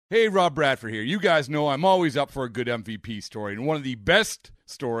Hey, Rob Bradford here. You guys know I'm always up for a good MVP story, and one of the best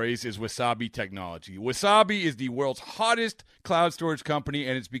stories is Wasabi Technology. Wasabi is the world's hottest cloud storage company,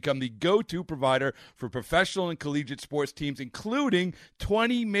 and it's become the go-to provider for professional and collegiate sports teams, including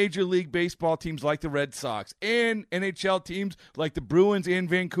 20 Major League Baseball teams like the Red Sox and NHL teams like the Bruins and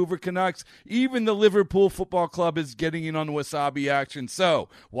Vancouver Canucks. Even the Liverpool Football Club is getting in on the Wasabi action. So,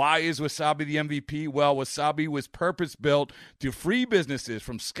 why is Wasabi the MVP? Well, Wasabi was purpose-built to free businesses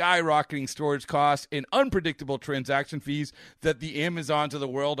from skyrocketing storage costs and unpredictable transaction fees that the Amazons of the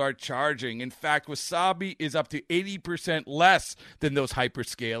world are charging. In fact, Wasabi is up to 80% less than those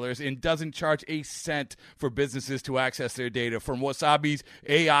hyperscalers and doesn't charge a cent for businesses to access their data. From Wasabi's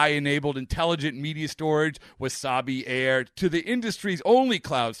AI-enabled intelligent media storage, Wasabi Air, to the industry's only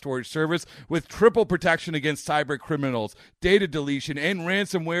cloud storage service with triple protection against cyber criminals, data deletion, and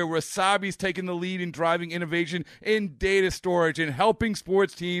ransomware, Wasabi's taken the lead in driving innovation in data storage and helping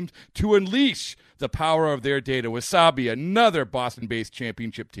sports teams to unleash the power of their data. Wasabi, another Boston-based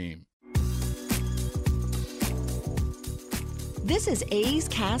championship team. This is A's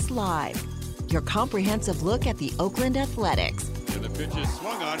Cast Live, your comprehensive look at the Oakland Athletics. And the pitch is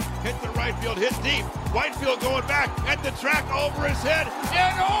swung on, hit the right field, hit deep. Whitefield going back at the track, over his head,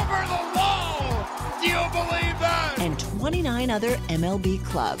 and over the wall. Do you believe that? And 29 other MLB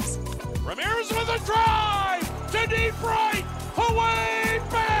clubs. Ramirez with a drive to deep right, away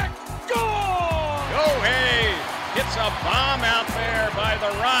back, goal! Hey, hits a bomb out there by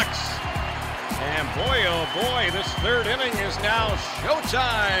the Rocks. And boy, oh boy, this third inning is now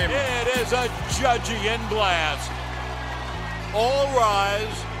showtime. It is a Judgian blast. All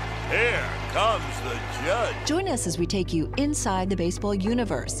rise. Here comes the judge. Join us as we take you inside the baseball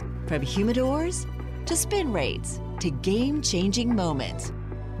universe, from humidors to spin rates to game-changing moments.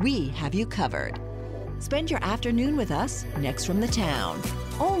 We have you covered. Spend your afternoon with us next from the town,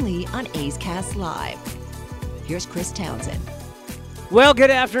 only on A's Cast Live. Here's Chris Townsend. Well,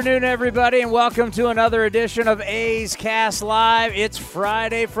 good afternoon, everybody, and welcome to another edition of A's Cast Live. It's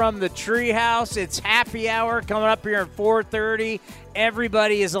Friday from the Treehouse. It's happy hour coming up here at 4:30.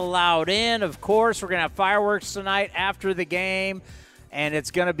 Everybody is allowed in. Of course, we're going to have fireworks tonight after the game, and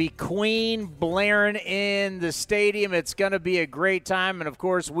it's going to be Queen blaring in the stadium. It's going to be a great time, and, of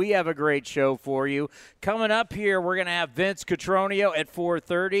course, we have a great show for you. Coming up here, we're going to have Vince Cotroneo at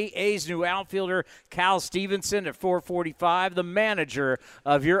 4:30, A's new outfielder Cal Stevenson at 4:45, the manager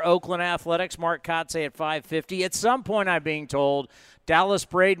of your Oakland Athletics, Mark Kotsay, at 5:50. At some point, I'm being told, Dallas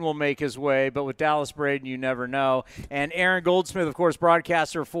Braden will make his way, but with Dallas Braden, you never know. And Aaron Goldsmith, of course,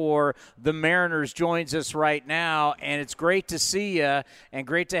 broadcaster for the Mariners, joins us right now. And it's great to see you and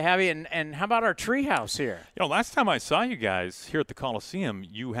great to have you. And how about our treehouse here? You know, last time I saw you guys here at the Coliseum,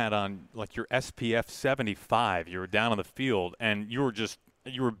 you had on like your SPF 75. You were down on the field, and you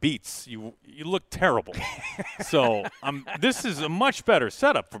were beats. You look terrible. So this is a much better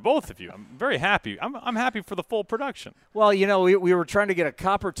setup for both of you. I'm very happy. I'm happy for the full production. Well, you know, we were trying to get a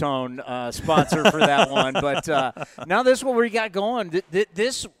Coppertone sponsor for that one, but now this is what we got going.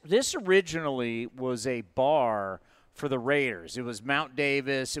 This originally was a bar for the Raiders. It was Mount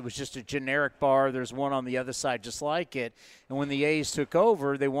Davis. It was just a generic bar. There's one on the other side just like it. And when the A's took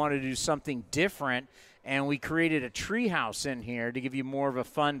over, they wanted to do something different. And we created a treehouse in here to give you more of a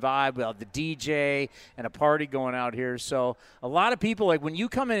fun vibe. We'll have the DJ and a party going out here. So a lot of people, like when you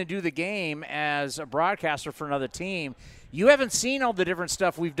come in and do the game as a broadcaster for another team, you haven't seen all the different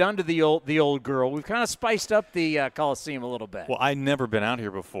stuff we've done to the old girl. We've kind of spiced up the Coliseum a little bit. Well, I'd never been out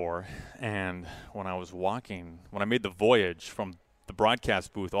here before. And when I made the voyage from the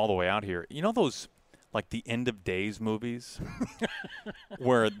broadcast booth all the way out here, you know those like the End of Days movies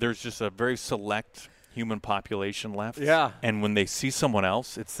where there's just a very select human population left. Yeah. And when they see someone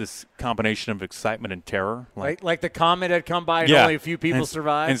else, it's this combination of excitement and terror. Like the comet had come by and yeah. only a few people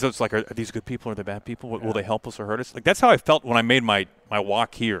survived. And so it's like, are these good people or are they bad people? Will they help us or hurt us? Like that's how I felt when I made my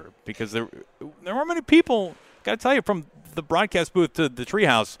walk here, because there weren't many people, got to tell you, from the broadcast booth to the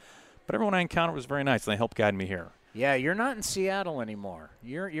treehouse, but everyone I encountered was very nice, and they helped guide me here. Yeah, you're not in Seattle anymore.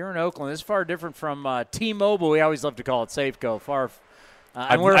 You're in Oakland. It's far different from T-Mobile. We always love to call it Safeco.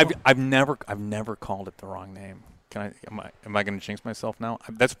 I've never called it the wrong name. Am I going to jinx myself now?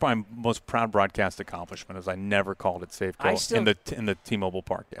 That's probably my most proud broadcast accomplishment is I never called it Safeco in the T-Mobile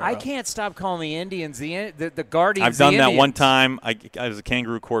Park era. I can't stop calling the Indians the Guardians. I've done that one time. I was a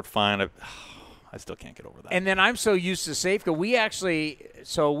kangaroo court fine. I still can't get over that. And then I'm so used to Safeco. We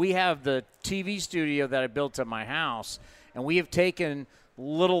have the TV studio that I built at my house, and we have taken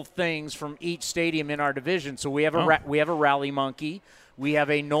little things from each stadium in our division. So we have a rally monkey. We have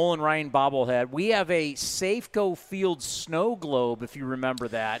a Nolan Ryan bobblehead. We have a Safeco Field snow globe, if you remember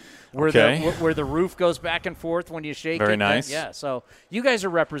that, where the roof goes back and forth when you shake it. Very nice. Yeah, so you guys are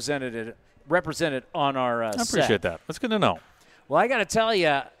represented on our I appreciate that. That's good to know. Well, I got to tell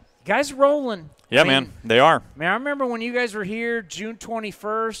you, guys rolling. Yeah, man, they are. Man, I remember when you guys were here June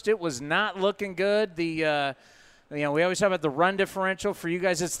 21st, it was not looking good. We always talk about the run differential. For you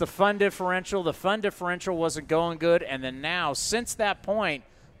guys, it's the fun differential. The fun differential wasn't going good. And then now, since that point,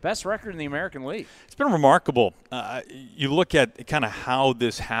 best record in the American League. It's been remarkable. You look at kind of how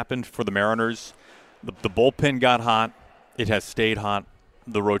this happened for the Mariners. The bullpen got hot. It has stayed hot.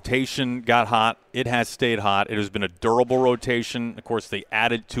 The rotation got hot. It has stayed hot. It has been a durable rotation. Of course, they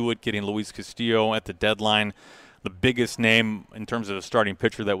added to it, getting Luis Castillo at the deadline, the biggest name in terms of a starting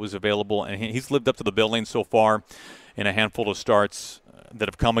pitcher that was available. And he's lived up to the billing so far in a handful of starts that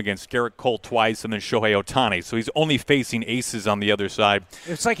have come against Garrett Cole twice and then Shohei Ohtani. So he's only facing aces on the other side.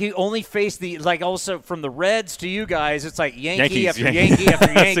 It's like he only faced also from the Reds to you guys, it's like Yankee Yankees. after Yankee after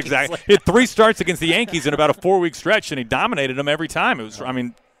Yankee. That's exactly. He had 3 starts against the Yankees in about a 4-week stretch, and he dominated them every time.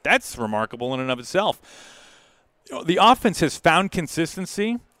 That's remarkable in and of itself. The offense has found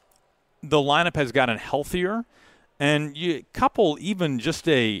consistency. The lineup has gotten healthier. And you couple even just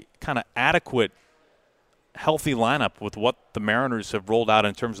a kind of adequate, healthy lineup with what the Mariners have rolled out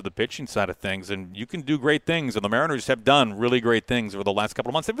in terms of the pitching side of things, and you can do great things. And the Mariners have done really great things over the last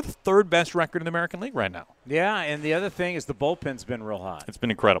couple of months. They have the 3rd best record in the American League right now. Yeah, and the other thing is the bullpen's been real hot. It's been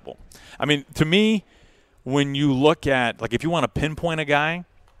incredible. I mean, to me, when you look at, like, if you want to pinpoint a guy,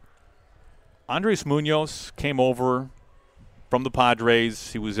 Andres Munoz came over from the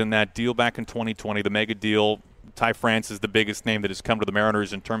Padres. He was in that deal back in 2020, the mega deal. Ty France is the biggest name that has come to the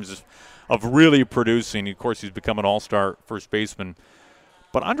Mariners in terms of really producing. Of course, he's become an all-star first baseman.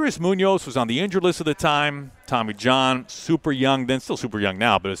 But Andres Munoz was on the injured list at the time. Tommy John, super young then, still super young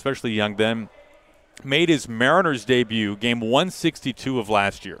now, but especially young then, made his Mariners debut, game 162 of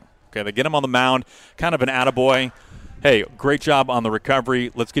last year. Okay, they get him on the mound, kind of an attaboy. Hey, great job on the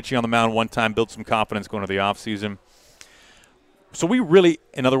recovery. Let's get you on the mound one time, build some confidence going into the offseason. So we really,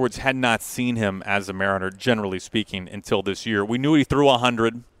 in other words, had not seen him as a Mariner, generally speaking, until this year. We knew he threw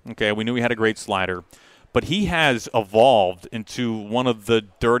 100. Okay, we knew he had a great slider. But he has evolved into one of the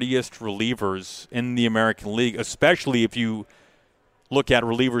dirtiest relievers in the American League, especially if you look at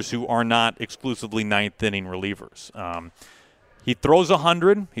relievers who are not exclusively ninth-inning relievers. He throws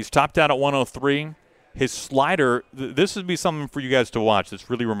 100. He's topped out at 103. His slider, this would be something for you guys to watch that's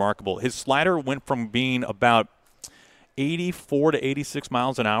really remarkable. His slider went from being about 84 to 86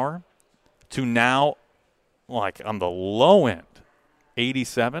 miles an hour to now, like on the low end,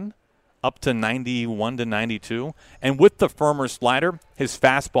 87, up to 91 to 92. And with the firmer slider, his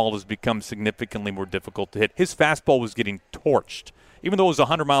fastball has become significantly more difficult to hit. His fastball was getting torched. Even though it was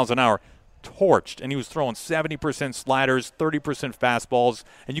 100 miles an hour, torched. And he was throwing 70% sliders, 30% fastballs.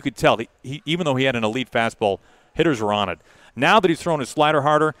 And you could tell, he even though he had an elite fastball, hitters were on it. Now that he's throwing his slider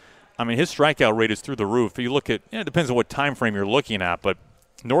harder, I mean, his strikeout rate is through the roof. You look at, it depends on what time frame you're looking at, but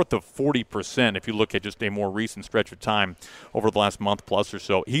north of 40% if you look at just a more recent stretch of time over the last month plus or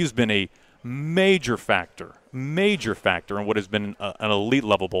so. He's been a major factor in what has been an elite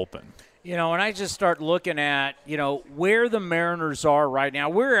level bullpen. You know, when I just start looking at, where the Mariners are right now,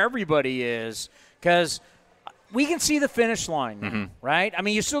 where everybody is, because we can see the finish line now, right? I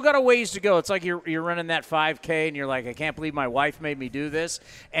mean, you still got a ways to go. It's like you're running that 5K, and you're like, I can't believe my wife made me do this.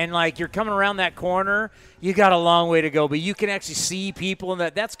 And, like, you're coming around that corner, you got a long way to go. But you can actually see people,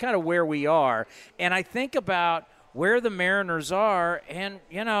 and that's kind of where we are. And I think about where the Mariners are, and,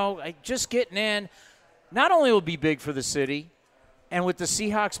 just getting in, not only will it be big for the city, and with the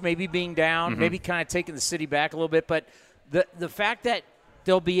Seahawks maybe being down, maybe kind of taking the city back a little bit, but the fact that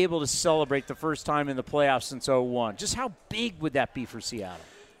they'll be able to celebrate the first time in the playoffs since 2001. Just how big would that be for Seattle?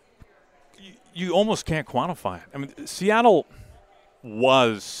 You almost can't quantify it. I mean, Seattle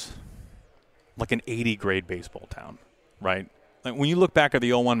was like an 80-grade baseball town, right? Like when you look back at the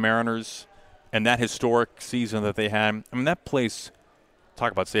 2001 Mariners and that historic season that they had, I mean, that place,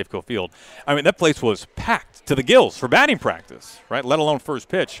 talk about Safeco Field, I mean, that place was packed to the gills for batting practice, right, let alone first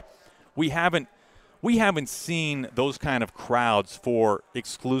pitch. We haven't seen those kind of crowds for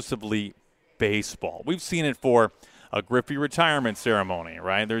exclusively baseball. We've seen it for a Griffey retirement ceremony,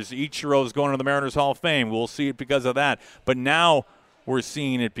 right? There's Ichiro's going to the Mariners Hall of Fame. We'll see it because of that. But now we're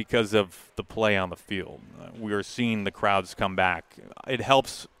seeing it because of the play on the field. We are seeing the crowds come back. It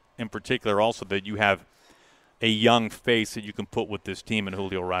helps in particular also that you have a young face that you can put with this team in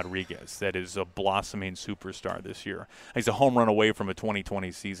Julio Rodriguez that is a blossoming superstar this year. He's a home run away from a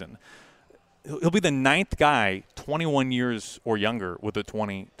 2020 season. He'll be the 9th guy 21 years or younger with a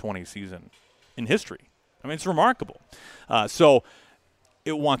 2020 season in history. I mean, it's remarkable. So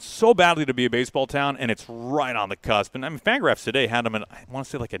it wants so badly to be a baseball town, and it's right on the cusp. And I mean, Fangraphs today had them, I want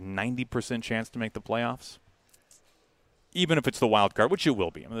to say, like a 90% chance to make the playoffs, even if it's the wild card, which it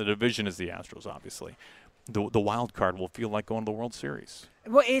will be. I mean, the division is the Astros, obviously. The wild card will feel like going to the World Series.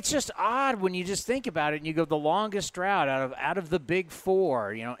 Well, it's just odd when you just think about it and you go the longest drought out of the big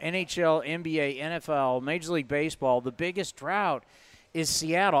four, NHL, NBA, NFL, Major League Baseball, the biggest drought is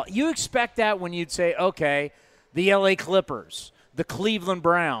Seattle. You expect that when you'd say, okay, the LA Clippers, the Cleveland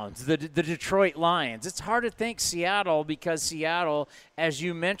Browns, the Detroit Lions. It's hard to think Seattle because Seattle, as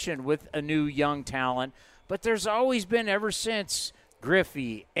you mentioned, with a new young talent, but there's always been ever since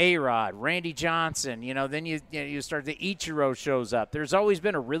Griffey, A-Rod, Randy Johnson, then you start the Ichiro shows up. There's always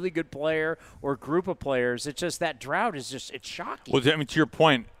been a really good player or group of players. It's just that drought is it's shocking. Well, I mean, to your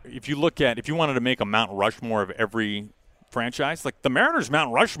point, if you wanted to make a Mount Rushmore of every franchise, like the Mariners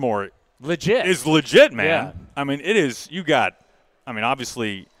Mount Rushmore is legit, man. Yeah. I mean, it is. You got,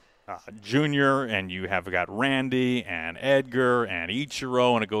 obviously Junior, and you have got Randy and Edgar and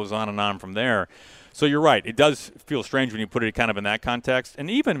Ichiro, and it goes on and on from there. So you're right. It does feel strange when you put it kind of in that context.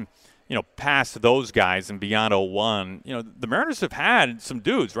 And even, past those guys and beyond 01, the Mariners have had some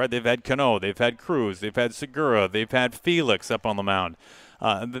dudes, right? They've had Cano, they've had Cruz, they've had Segura, they've had Felix up on the mound.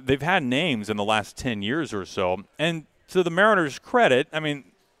 They've had names in the last 10 years or so. And to the Mariners' credit, I mean,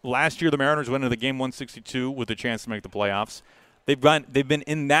 last year the Mariners went into the game 162 with a chance to make the playoffs. They've been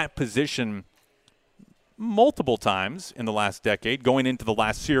in that position multiple times in the last decade, going into the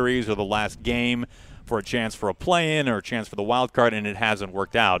last series or the last game for a chance for a play-in or a chance for the wild card, and it hasn't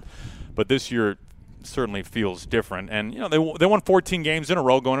worked out. But this year certainly feels different. And, they won 14 games in a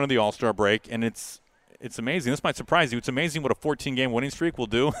row going into the All-Star break, and it's amazing. This might surprise you. It's amazing what a 14-game winning streak will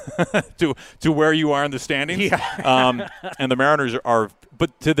do to where you are in the standings. Yeah. And the Mariners are,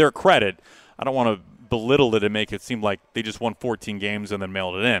 but to their credit, I don't want to belittle it and make it seem like they just won 14 games and then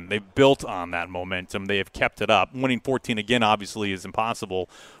mailed it in. They've built on that momentum. They have kept it up. Winning 14 again obviously is impossible,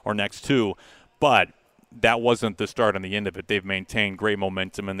 or next to, but that wasn't the start and the end of it. They've maintained great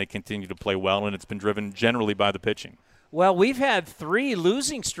momentum, and they continue to play well, and it's been driven generally by the pitching. Well, we've had 3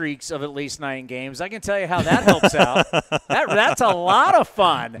 losing streaks of at least 9 games. I can tell you how that helps out. That's a lot of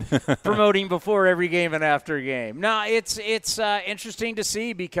fun, promoting before every game and after game. No, it's interesting to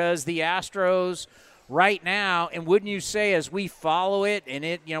see because the Astros right now, and wouldn't you say as we follow it,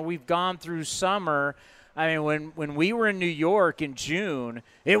 and we've gone through summer. I mean, when we were in New York in June,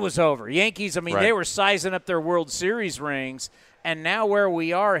 it was over. Yankees, right. They were sizing up their World Series rings. And now where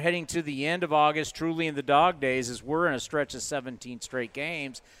we are heading to the end of August, truly in the dog days, as we're in a stretch of 17 straight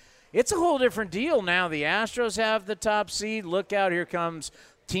games, it's a whole different deal now. The Astros have the top seed. Look out, here comes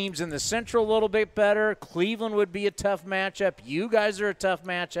teams in the Central a little bit better. Cleveland would be a tough matchup. You guys are a tough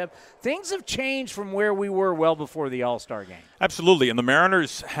matchup. Things have changed from where we were well before the All-Star game. Absolutely, and the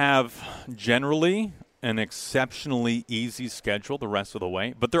Mariners have generally an exceptionally easy schedule the rest of the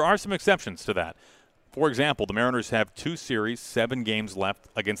way, but there are some exceptions to that. For example, the Mariners have 2 series, 7 games left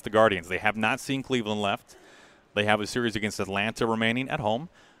against the Guardians. They have not seen Cleveland left. They have a series against Atlanta remaining at home,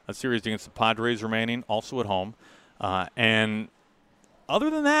 a series against the Padres remaining also at home. And other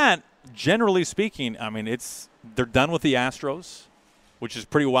than that, generally speaking, they're done with the Astros, which is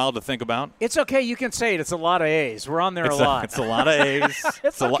pretty wild to think about. It's okay. You can say it. It's a lot of A's. We're on there a lot. It's a lot of A's.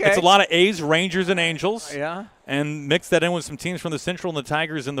 It's Yeah. And mix that in with some teams from the Central and the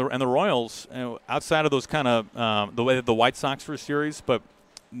Tigers and the Royals, outside of those kind of the way that the White Sox for a series. But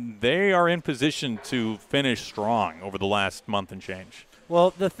they are in position to finish strong over the last month and change.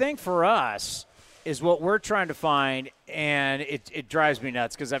 Well, the thing for us is what we're trying to find, and it drives me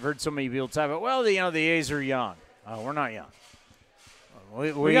nuts because I've heard so many people talk about, well, the A's are young. Oh, we're not young.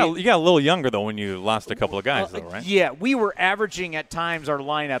 You got a little younger, though, when you lost a couple of guys, though, right? Yeah, we were averaging at times our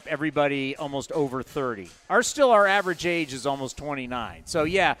lineup, everybody almost over 30. Our average age is almost 29. So,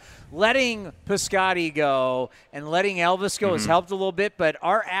 yeah, letting Piscotty go and letting Elvis go has helped a little bit, but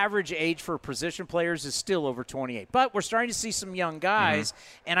our average age for position players is still over 28. But we're starting to see some young guys,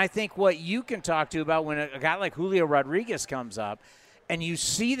 and I think what you can talk to about when a guy like Julio Rodriguez comes up and you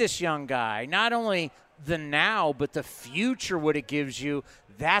see this young guy, not only – the now, but the future, what it gives you,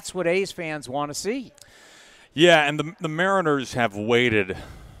 that's what A's fans want to see. Yeah, and the Mariners have waited,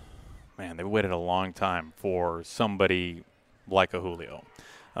 they waited a long time for somebody like a Julio.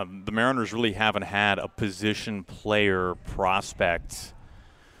 The Mariners really haven't had a position player prospect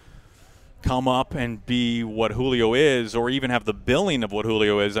come up and be what Julio is, or even have the billing of what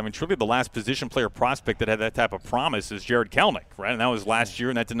Julio is. I mean, truly the last position player prospect that had that type of promise is Jarred Kelenic, right? And that was last year,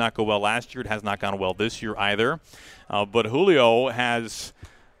 and that did not go well last year. It has not gone well this year either. But Julio has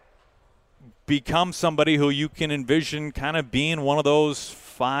become somebody who you can envision kind of being one of those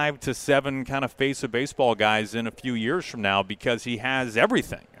 5 to 7 kind of face of baseball guys in a few years from now, because he has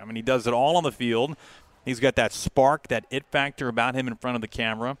everything. I mean, he does it all on the field. He's got that spark, that it factor about him in front of the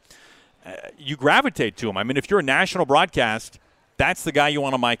camera. You gravitate to him. I mean, if you're a national broadcast, that's the guy you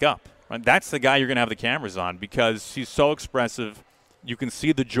want to mic up. Right? That's the guy you're going to have the cameras on, because he's so expressive. You can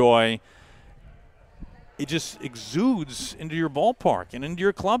see the joy. It just exudes into your ballpark and into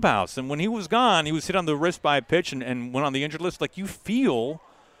your clubhouse. And when he was gone, he was hit on the wrist by a pitch and went on the injured list. Like, you feel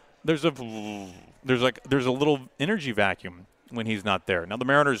there's a little energy vacuum when he's not there. Now, the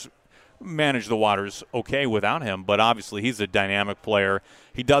Mariners manage the waters okay without him, but obviously he's a dynamic player.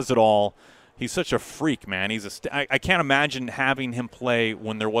 He does it all. He's such a freak, man. I can't imagine having him play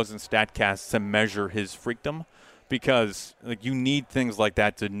when there wasn't StatCast to measure his freakdom, because like, you need things like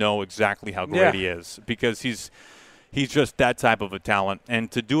that to know exactly how great he is, because he's just that type of a talent.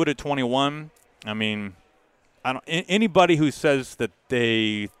 And to do it at 21, I mean, anybody who says that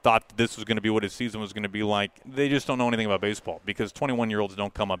they thought this was going to be what his season was going to be like, they just don't know anything about baseball, because 21-year-olds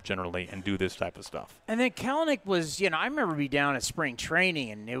don't come up generally and do this type of stuff. And then Kelenic was, I remember being down at spring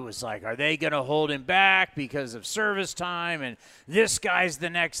training, and it was like, are they going to hold him back because of service time? And this guy's the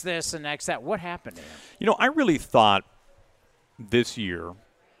next this and next that. What happened to him? I really thought this year,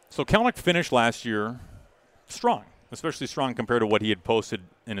 so Kelenic finished last year strong. Especially strong compared to what he had posted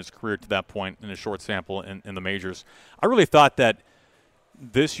in his career to that point in a short sample in the majors. I really thought that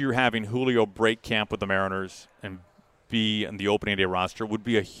this year having Julio break camp with the Mariners and be in the opening day roster would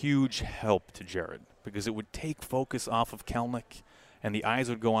be a huge help to Jarred, because it would take focus off of Kelenic and the eyes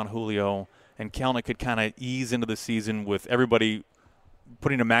would go on Julio, and Kelenic could kind of ease into the season with everybody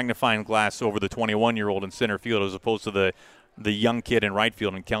putting a magnifying glass over the 21-year-old in center field as opposed to the young kid in right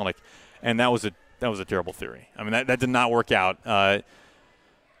field in Kelenic. And that was a terrible theory. I mean, that did not work out.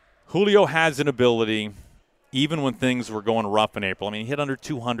 Julio has an ability, even when things were going rough in April. I mean, he hit under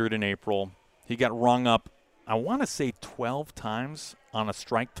 200 in April. He got rung up, I want to say 12 times on a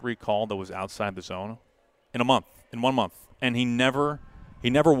strike 3 call that was outside the zone in 1 month. And he never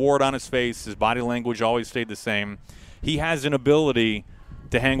wore it on his face. His body language always stayed the same. He has an ability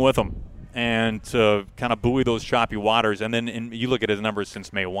to hang with them and to kind of buoy those choppy waters. And then you look at his numbers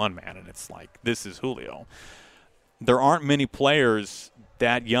since May 1, man, and it's like, this is Julio. There aren't many players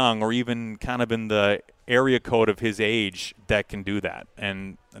that young or even kind of in the area code of his age that can do that.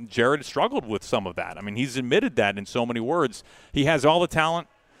 And Jarred struggled with some of that. I mean, he's admitted that in so many words. He has all the talent.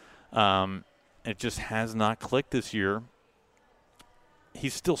 It just has not clicked this year.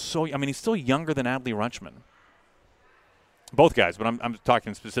 He's still he's still younger than Adley Rutschman. Both guys, but I'm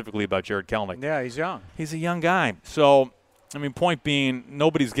talking specifically about Jarred Kelenic. Yeah, he's young. He's a young guy. So, I mean, point being,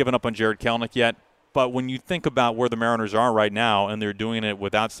 nobody's given up on Jarred Kelenic yet. But when you think about where the Mariners are right now, and they're doing it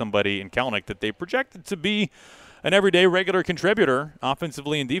without somebody in Kelenic that they projected to be an everyday regular contributor,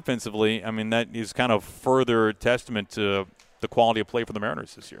 offensively and defensively, I mean, that is kind of further testament to the quality of play for the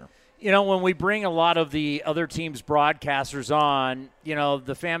Mariners this year. When we bring a lot of the other teams' broadcasters on,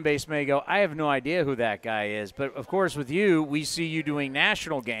 the fan base may go, I have no idea who that guy is. But, of course, with you, we see you doing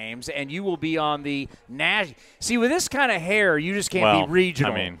national games, and you will be on the national. See, with this kind of hair, you just can't be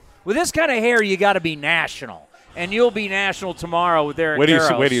regional. With this kind of hair, you got to be national. And you'll be national tomorrow with Eric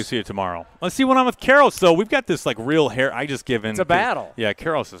Karros. Wait till you see it tomorroh. Let's see when I'm with Karros, though. We've got this, real hair. I just give in. It's a battle. Yeah,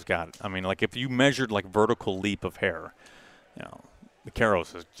 Karros has got it. I mean, if you measured, vertical leap of hair, the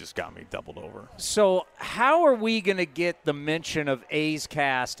Karros has just got me doubled over. So how are we going to get the mention of A's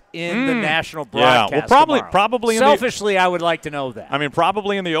Cast in the national broadcast? Yeah, well, probably. Selfishly, I would like to know that. I mean,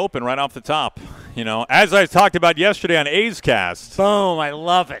 probably in the open right off the top. As I talked about yesterday on A's Cast. Boom! I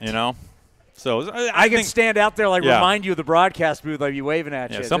love it. So I can stand out there, remind you of the broadcast booth, be waving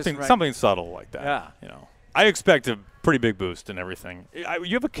at you. Something subtle like that. Yeah. I expect a pretty big boost and everything.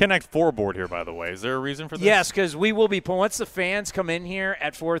 You have a Connect 4 board here, by the way. Is there a reason for this? Yes, because we will be once the fans come in here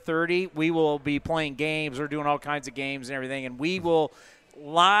at 4:30, we will be playing games. We're doing all kinds of games and everything, and we will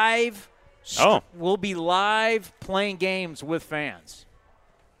we'll be live playing games with fans.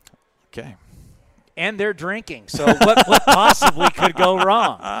 Okay. And they're drinking, so what possibly could go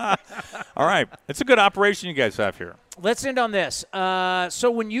wrong? All right. It's a good operation you guys have here. Let's end on this. So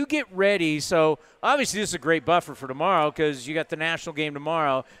when you get ready, so obviously this is a great buffer for tomorrow because you got the national game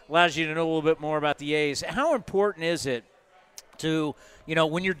tomorrow. Allows you to know a little bit more about the A's. How important is it to,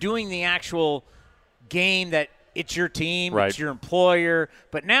 when you're doing the actual game that it's your team, Right. it's your employer.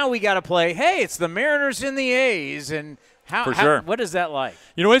 But now we got to play, hey, it's the Mariners and the A's. And sure. What is that like?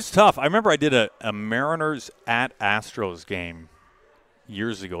 You know, it's tough. I remember I did a Mariners at Astros game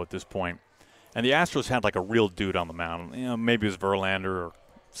years ago at this point, and the Astros had like a real dude on the mound. You know, maybe it was Verlander or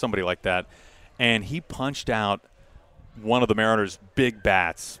somebody like that, and he punched out one of the Mariners' big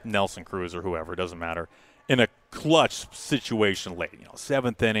bats, Nelson Cruz or whoever, it doesn't matter, in a clutch situation late.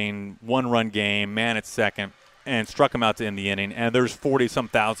 7th inning, 1-run game, man at second, and struck him out to end the inning. And there's 40-some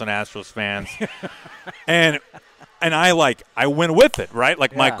thousand Astros fans, and I went with it, right?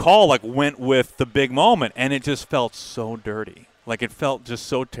 Like my call went with the big moment, and it just felt so dirty. Like it felt just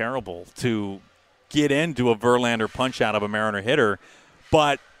so terrible to get into a Verlander punch out of a Mariner hitter,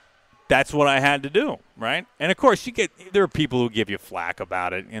 but that's what I had to do, right? And of course, there are people who give you flack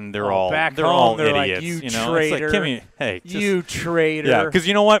about it, and they're all back they're home, all they're idiots. like, you It's like, traitor. You traitor. Yeah, because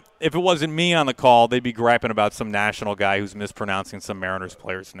you know what? If it wasn't me on the call, they'd be griping about some national guy who's mispronouncing some Mariners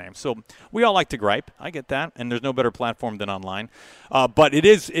player's name. So we all like to gripe. I get that, and there's no better platform than online. But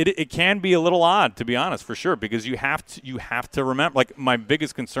it can be a little odd, to be honest, for sure, because you have to remember. Like my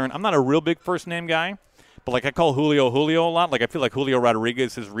biggest concern, I'm not a real big first name guy. But, I call Julio a lot. I feel like Julio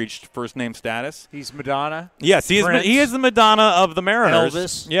Rodriguez has reached first-name status. He's Madonna. Yes, he is the Madonna of the Mariners.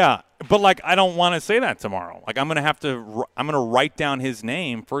 Elvis. Yeah, but, I don't want to say that tomorrow. I'm going to write down his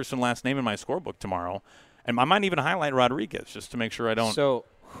name, first and last name, in my scorebook tomorrow. And I might even highlight Rodriguez just to make sure I don't. So,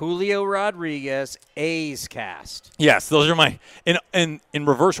 Julio Rodriguez, A's cast. Yes, those are my in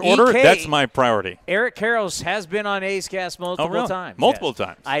reverse order. EK, that's my priority. Eric Karros has been on A's cast multiple times. Multiple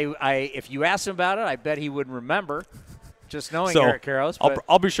times. If you asked him about it, I bet he wouldn't remember. Just knowing So, Eric Karros.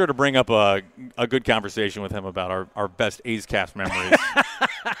 I'll be sure to bring up a good conversation with him about our best A's cast memories.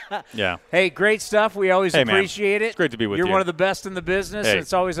 Yeah. Hey, great stuff. We always appreciate it. It's great to be with you. You're one of the best in the business, and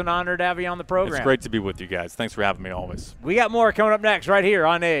it's always an honor to have you on the program. It's great to be with you guys. Thanks for having me always. We got more coming up next right here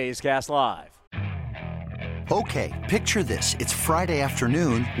on A's Cast Live. Okay, picture this. It's Friday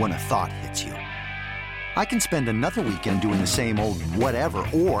afternoon when a thought hits you. I can spend another weekend doing the same old whatever,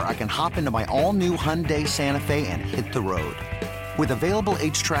 or I can hop into my all-new Hyundai Santa Fe and hit the road. With available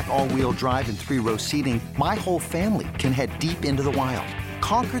H-Track all-wheel drive and 3-row seating, my whole family can head deep into the wild.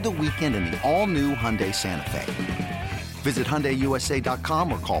 Conquer the weekend in the all-new Hyundai Santa Fe. Visit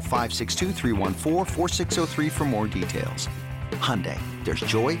HyundaiUSA.com or call 562-314-4603 for more details. Hyundai, there's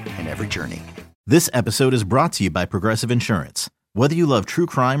joy in every journey. This episode is brought to you by Progressive Insurance. Whether you love true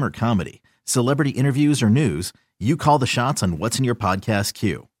crime or comedy, celebrity interviews or news, you call the shots on what's in your podcast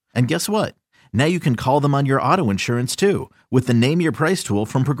queue. And guess what? Now you can call them on your auto insurance too with the Name Your Price tool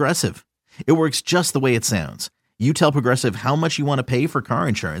from Progressive. It works just the way it sounds. You tell Progressive how much you want to pay for car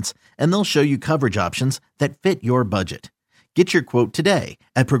insurance, and they'll show you coverage options that fit your budget. Get your quote today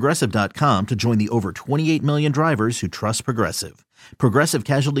at Progressive.com to join the over 28 million drivers who trust Progressive. Progressive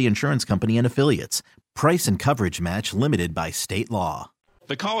Casualty Insurance Company and Affiliates. Price and coverage match limited by state law.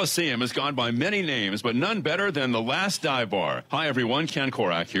 The Coliseum has gone by many names, but none better than the Last Dive Bar. Hi, everyone. Ken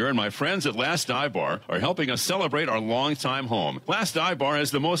Korak here, and my friends at Last Dive Bar are helping us celebrate our longtime home. Last Dive Bar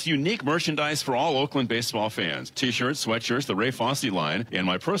has the most unique merchandise for all Oakland baseball fans. T-shirts, sweatshirts, the Ray Fosse line, and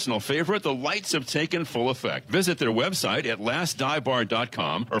my personal favorite, the lights have taken full effect. Visit their website at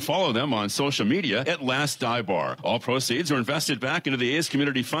lastdivebar.com or follow them on social media at Last Dive Bar. All proceeds are invested back into the A's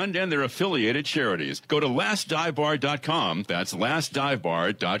Community Fund and their affiliated charities. Go to lastdivebar.com. That's lastdivebar.com.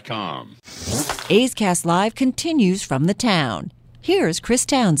 A's Cast Live continues from the town. Here's Chris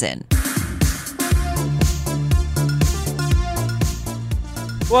Townsend.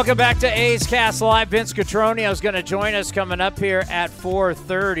 Welcome back to A's Cast Live. Vince Cotroneo is going to join us coming up here at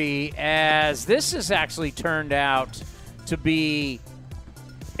 4:30, as this has actually turned out to be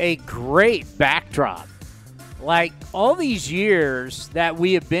a great backdrop. Like all these years that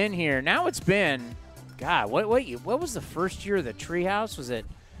we have been here, now it's been, God, what was the first year of the Treehouse? Was it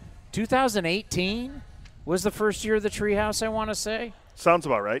 2018? Was the first year of the Treehouse, I want to say? Sounds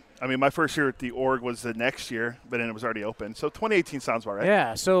about right. I mean, my first year at the org was the next year, but then it was already open. So 2018 sounds about right.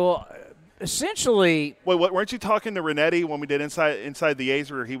 Yeah, so essentially. Wait, weren't you talking to Renetti when we did Inside the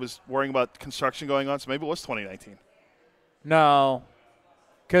A's where he was worrying about construction going on? So maybe it was 2019. No,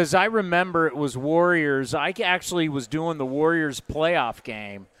 because I remember it was Warriors. I actually was doing the Warriors playoff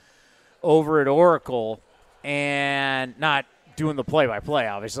game over at Oracle, and not doing the play-by-play,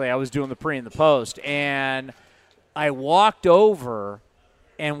 obviously. I was doing the pre and the post. And I walked over,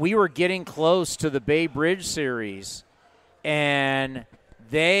 and we were getting close to the Bay Bridge series, and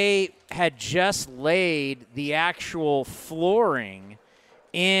they had just laid the actual flooring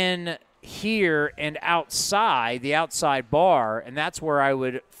in here and outside, the outside bar, and that's where I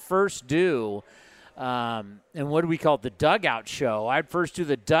would first do and what do we call it? The dugout show. I'd first do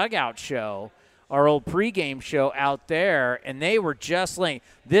the dugout show, our old pregame show out there, and they were just laying.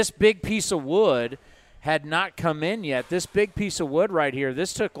 This big piece of wood had not come in yet. This big piece of wood right here,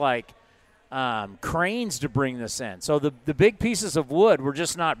 this took like cranes to bring this in. So the big pieces of wood were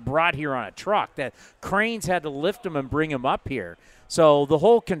just not brought here on a truck. That cranes had to lift them and bring them up here. So the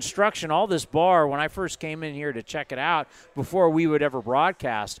whole construction, all this bar, when I first came in here to check it out before we would ever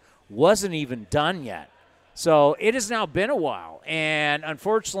broadcast, wasn't even done yet. So it has now been a while. And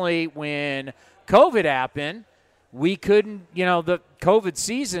unfortunately, when COVID happened, we couldn't, the COVID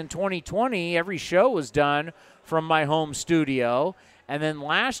season 2020, every show was done from my home studio. And then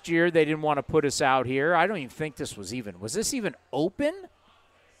last year, they didn't want to put us out here. I don't even think this was this even open?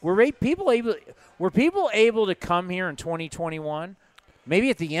 Were people able to come here in 2021?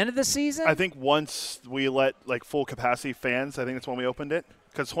 Maybe at the end of the season? I think once we let full capacity fans, I think that's when we opened it.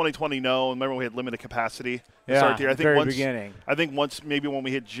 Because 2020, no. Remember we had limited capacity to start the year. Beginning. I think once, maybe when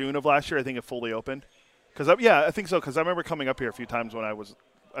we hit June of last year, I think it fully opened. I think so. Because I remember coming up here a few times when I was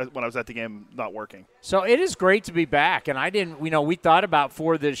at the game not working. So it is great to be back. And we thought about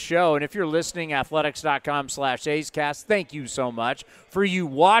for this show. And if you're listening, athletics.com/AsCast, thank you so much. For you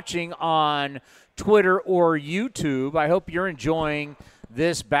watching on Twitter or YouTube, I hope you're enjoying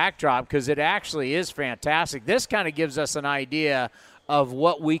this backdrop because it actually is fantastic. This kind of gives us an idea of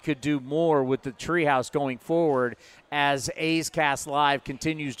what we could do more with the Treehouse going forward as A's Cast Live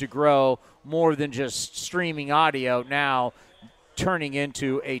continues to grow more than just streaming audio, now turning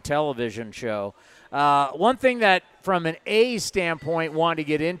into a television show. One thing that, from an A's standpoint, wanted to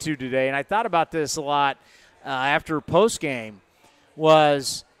get into today, and I thought about this a lot after postgame,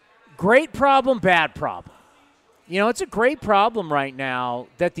 was great problem, bad problem. It's a great problem right now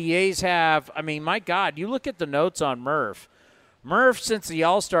that the A's have. I mean, my God, you look at the notes on Murph. Murph, since the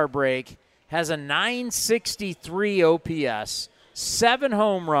All-Star break, has a .963 OPS, 7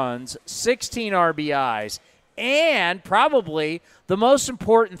 home runs, 16 RBIs, and probably the most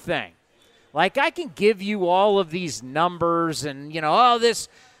important thing. I can give you all of these numbers and, this.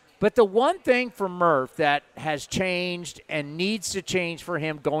 But the one thing for Murph that has changed and needs to change for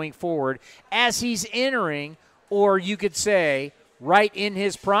him going forward as he's entering, or you could say right in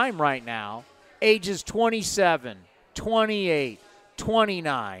his prime right now, ages 27, 28,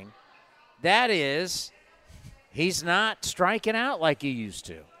 29, that is, he's not striking out like he used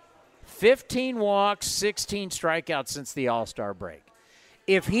to. 15 walks, 16 strikeouts since the All-Star break.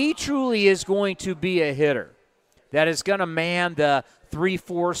 If he truly is going to be a hitter that is going to man the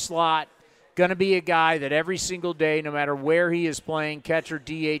 3-4 slot, going to be a guy that every single day, no matter where he is playing, catcher,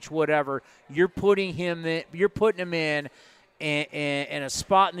 DH, whatever, you're putting him in a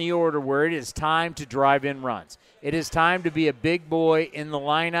spot in the order where it is time to drive in runs. It is time to be a big boy in the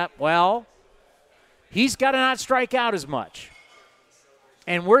lineup. Well, he's got to not strike out as much.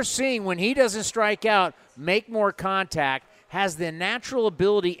 And we're seeing when he doesn't strike out, make more contact, has the natural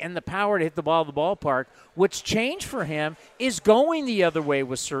ability and the power to hit the ball at the ballpark. What's changed for him is going the other way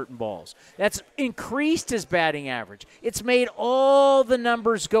with certain balls. That's increased his batting average. It's made all the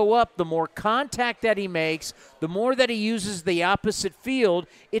numbers go up. The more contact that he makes, the more that he uses the opposite field,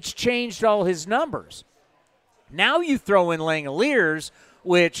 it's changed all his numbers. Now you throw in Langoliers,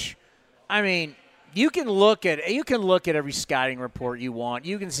 which, I mean, you can look at every scouting report you want.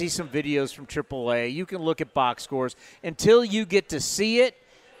 You can see some videos from AAA. You can look at box scores. Until you get to see it,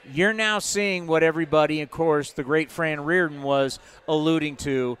 you're now seeing what everybody, of course, the great Fran Reardon was alluding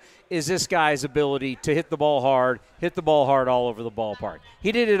to, is this guy's ability to hit the ball hard all over the ballpark.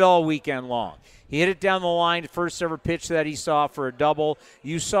 He did it all weekend long. He hit it down the line, the first ever pitch that he saw for a double.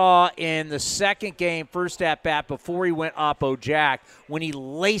 You saw in the second game, first at-bat, before he went oppo jack, when he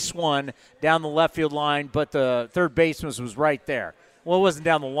laced one down the left field line, but the third baseman was right there. Well, it wasn't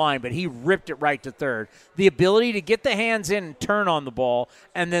down the line, but he ripped it right to third. The ability to get the hands in and turn on the ball,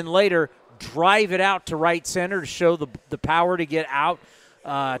 and then later drive it out to right center to show the power to get out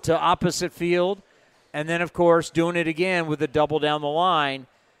to opposite field. And then, of course, doing it again with a double down the line.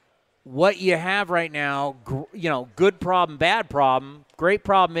 What you have right now, good problem, bad problem. Great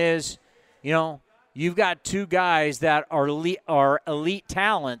problem is, you've got two guys that are elite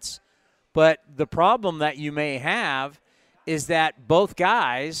talents, but the problem that you may have is that both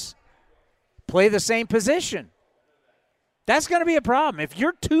guys play the same position. That's going to be a problem. If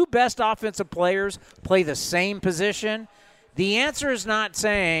your two best offensive players play the same position, the answer is not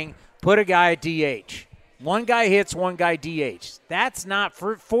saying put a guy at DH. One guy hits, one guy DH. That's not,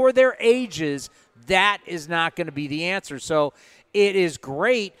 for their ages, that is not going to be the answer. So it is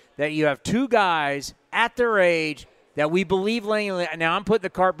great that you have two guys at their age that we believe Langley. Now, I'm putting the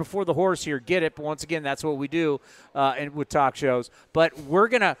cart before the horse here. Get it? But once again, that's what we do with talk shows. But we're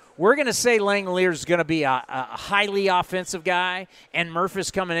gonna say Langoliers is gonna be a highly offensive guy, and Murph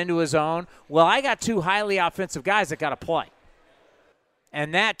is coming into his own. Well, I got two highly offensive guys that got to play,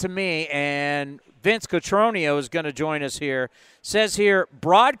 and that to me, and Vince Cotroneo is going to join us here. Says here,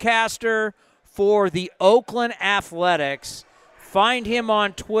 broadcaster for the Oakland Athletics. Find him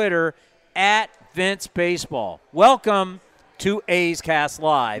on Twitter at Vince Baseball. Welcome to A's Cast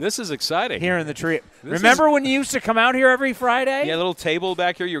Live. This is exciting. Here in the tree. Remember when you used to come out here every Friday? Yeah, a little table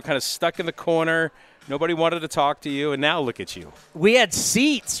back here. You were kind of stuck in the corner. Nobody wanted to talk to you, and now look at you. We had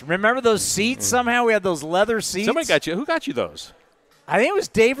seats. Remember those seats? Somehow we had those leather seats. Somebody got you. Who got you those? I think it was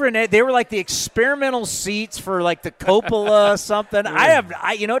Dave Renee. They were like the experimental seats for like the Coppola something. To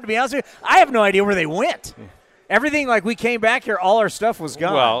be honest with you, I have no idea where they went. Everything, like we came back here, all our stuff was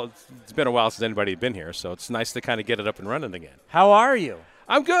gone. Well, it's been a while since anybody had been here, so it's nice to kind of get it up and running again. How are you?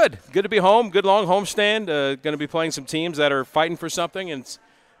 I'm good. Good to be home. Good long homestand. Going to be playing some teams that are fighting for something. And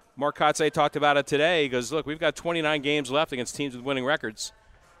Mark Kotze talked about it today. He goes, look, we've got 29 games left against teams with winning records.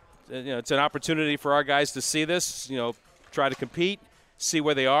 It's an opportunity for our guys to see this, try to compete, see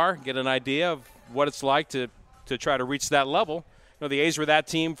where they are, get an idea of what it's like to try to reach that level. The A's were that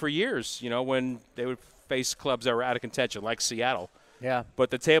team for years, when they would face clubs that were out of contention, like Seattle. Yeah. But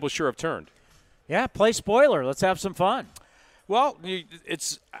the tables sure have turned. Yeah, play spoiler. Let's have some fun. Well,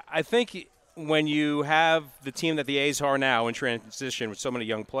 I think when you have the team that the A's are now in transition with so many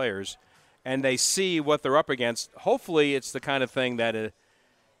young players, and they see what they're up against, hopefully it's the kind of thing that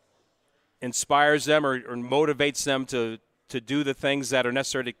inspires them or motivates them to do the things that are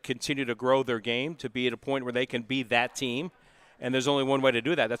necessary to continue to grow their game, to be at a point where they can be that team. And there's only one way to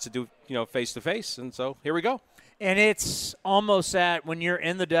do that. That's to do, face-to-face. And so here we go. And it's almost that when you're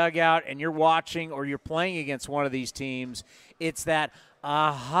in the dugout and you're watching or you're playing against one of these teams, it's that,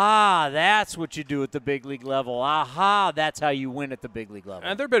 that's what you do at the big league level. That's how you win at the big league level.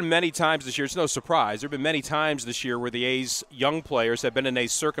 And there have been many times this year, it's no surprise, there have been many times this year where the A's young players have been in a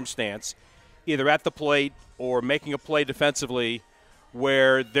circumstance, either at the plate or making a play defensively,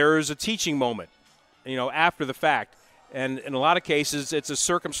 where there's a teaching moment, after the fact. And in a lot of cases, it's a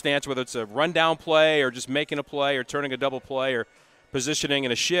circumstance, whether it's a rundown play or just making a play or turning a double play or positioning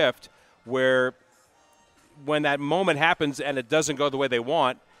in a shift, where when that moment happens and it doesn't go the way they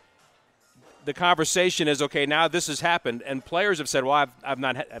want, the conversation is, okay, now this has happened. And players have said, well, I've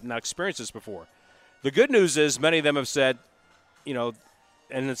not experienced this before. The good news is many of them have said, and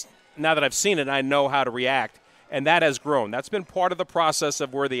it's, now that I've seen it, I know how to react. And that has grown. That's been part of the process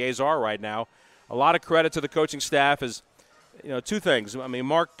of where the A's are right now. A lot of credit to the coaching staff is, two things. I mean,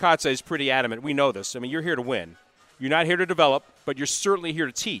 Mark Kotze is pretty adamant. We know this. I mean, you're here to win. You're not here to develop, but you're certainly here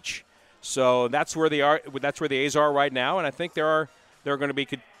to teach. So that's where they are. That's where the A's are right now. And I think there are going to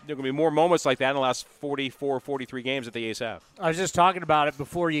be more moments like that in the last 44, 43 games that the A's have. I was just talking about it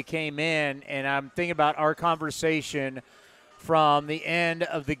before you came in, and I'm thinking about our conversation from the end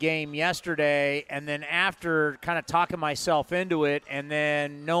of the game yesterday, and then after kind of talking myself into it, and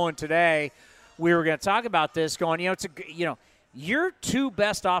then knowing today we were going to talk about this, going, your two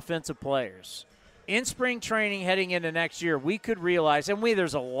best offensive players in spring training heading into next year, we could realize, and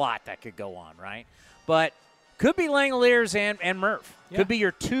there's a lot that could go on, right? But could be Langoliers and Murph. Yeah. Could be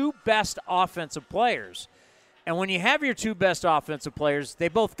your two best offensive players. And when you have your two best offensive players, they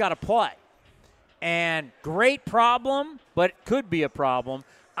both got to play. And great problem, but it could be a problem.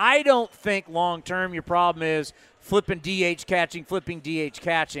 I don't think long-term your problem is flipping DH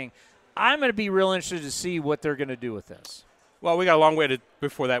catching. I'm going to be real interested to see what they're going to do with this. Well, we got a long way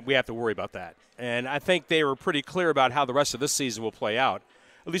before that. We have to worry about that. And I think they were pretty clear about how the rest of this season will play out,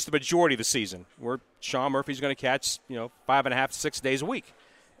 at least the majority of the season, where Sean Murphy's going to catch 5.5 to 6 days a week,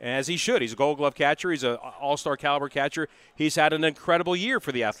 as he should. He's a Gold Glove catcher. He's an all-star caliber catcher. He's had an incredible year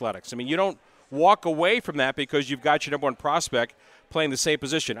for the Athletics. I mean, you don't walk away from that because you've got your number one prospect playing the same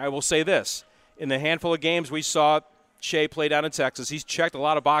position. I will say this. In the handful of games we saw Shea play down in Texas, he's checked a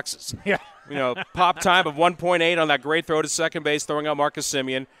lot of boxes. Yeah. Pop time of 1.8 on that great throw to second base, throwing out Marcus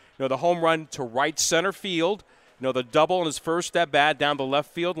Semien. The home run to right center field. The double in his first at bat down the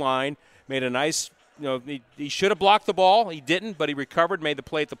left field line. Made a nice, he should have blocked the ball. He didn't, but he recovered, made the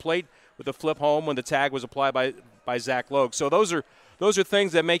play at the plate with a flip home when the tag was applied by Zach Logue. So those are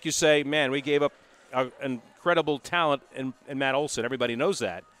things that make you say, man, we gave up an incredible talent in Matt Olson. Everybody knows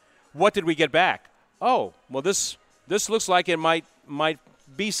that. What did we get back? Oh, well, this looks like it might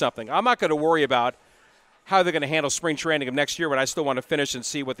be something. I'm not going to worry about how they're going to handle spring training of next year, but I still want to finish and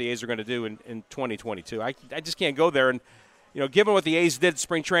see what the A's are going to do in 2022. I just can't go there. And, given what the A's did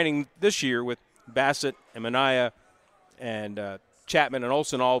spring training this year with Bassett and Manaea and Chapman and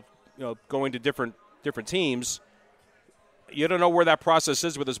Olsen all going to different teams. You don't know where that process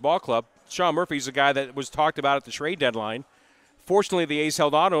is with this ball club. Sean Murphy's a guy that was talked about at the trade deadline. Fortunately, the A's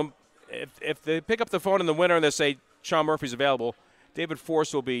held on to him. If they pick up the phone in the winter and they say Sean Murphy's available, David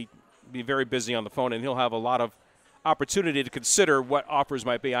Forst will be very busy on the phone, and he'll have a lot of opportunity to consider what offers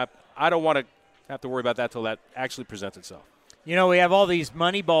might be. I don't want to have to worry about that till that actually presents itself. We have all these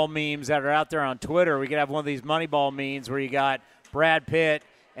Moneyball memes that are out there on Twitter. We could have one of these Moneyball memes where you got Brad Pitt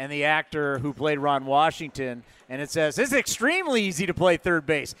and the actor who played Ron Washington, and it says, it's extremely easy to play third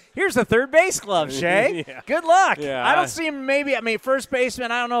base. Here's the third base glove, Shay. Yeah. Good luck. Yeah. I don't see him first baseman,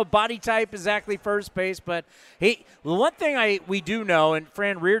 I don't know body type exactly first base, but the one thing we do know, and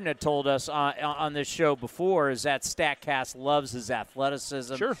Fran Reardon had told us on this show before, is that StatCast loves his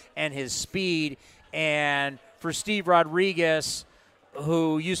athleticism and his speed. And for Steve Rodriguez,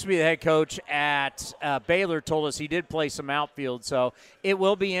 who used to be the head coach at Baylor, told us he did play some outfield. So it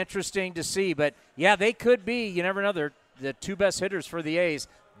will be interesting to see. But, yeah, they could be, you never know, they're the two best hitters for the A's.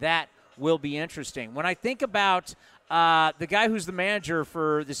 That will be interesting. When I think about the guy who's the manager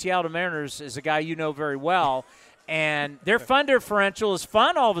for the Seattle Mariners is a guy you know very well. And their fun differential is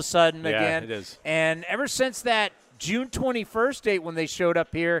fun all of a sudden again. Yeah, it is. And ever since that June 21st date when they showed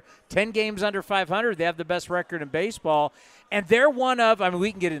up here, 10 games under 500, they have the best record in baseball. And they're one of,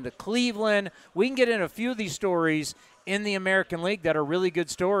 we can get into Cleveland. We can get into a few of these stories in the American League that are really good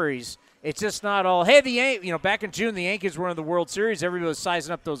stories. It's just not all, hey, back in June, the Yankees were in the World Series. Everybody was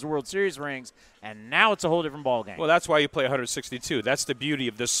sizing up those World Series rings. And now it's a whole different ballgame. Well, that's why you play 162. That's the beauty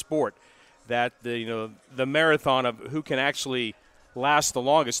of this sport, that the marathon of who can actually last the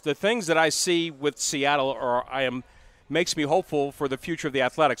longest. The things that I see with Seattle makes me hopeful for the future of the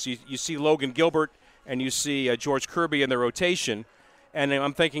Athletics. You see Logan Gilbert and you see George Kirby in the rotation, and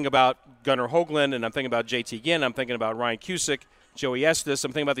I'm thinking about Gunnar Hoagland, and I'm thinking about JT Ginn, I'm thinking about Ryan Cusick, Joey Estes,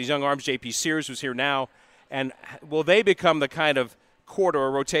 I'm thinking about these young arms, JP Sears, who's here now, and will they become the kind of quarter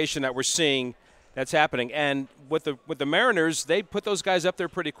or rotation that we're seeing that's happening? And with the Mariners, they put those guys up there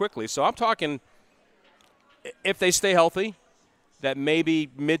pretty quickly. So I'm talking, if they stay healthy, that maybe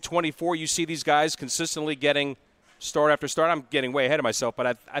mid-24 you see these guys consistently getting start after start. I'm getting way ahead of myself,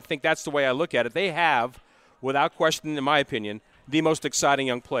 but I think that's the way I look at it. They have, without question, in my opinion, the most exciting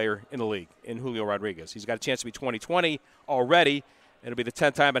young player in the league in Julio Rodriguez. He's got a chance to be 2020 already. It'll be the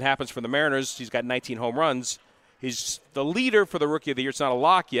 10th time it happens for the Mariners. He's got 19 home runs. He's the leader for the Rookie of the Year. It's not a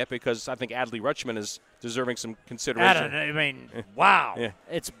lock yet because I think Adley Rutschman is deserving some consideration. Wow. Yeah.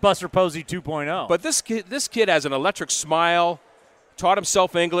 It's Buster Posey 2.0. But this kid has an electric smile, taught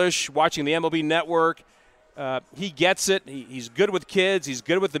himself English, watching the MLB Network. He gets it. He's good with kids. He's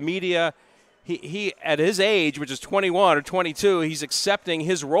good with the media. He at his age, which is 21 or 22, he's accepting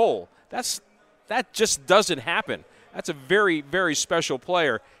his role. That just doesn't happen. That's a very, very special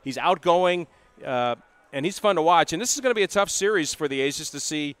player. He's outgoing, and he's fun to watch. And this is going to be a tough series for the A's just to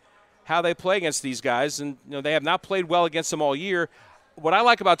see how they play against these guys. And they have not played well against them all year. What I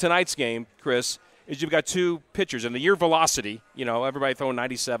like about tonight's game, Chris, is you've got two pitchers. And the year velocity, everybody throwing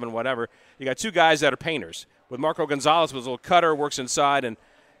 97, whatever. You got two guys that are painters. With Marco Gonzalez with his little cutter, works inside, and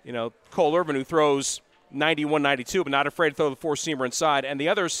Cole Irvin, who throws 91, 92, but not afraid to throw the four-seamer inside. And the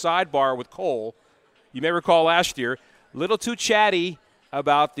other sidebar with Cole, you may recall last year, a little too chatty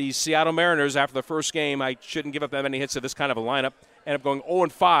about the Seattle Mariners after the first game. I shouldn't give up that many hits to this kind of a lineup. Ended up going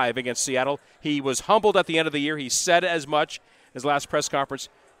 0-5 against Seattle. He was humbled at the end of the year. He said as much in his last press conference.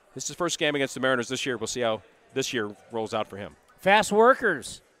 This is his first game against the Mariners this year. We'll see how this year rolls out for him. Fast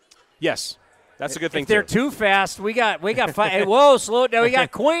workers. Yes. That's a good thing, if they're too fast, we got hey, whoa, slow it down. We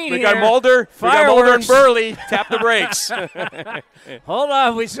got Queen we here. Got Mulder. Fireworks. We got Mulder and Burley. Tap the brakes. Hold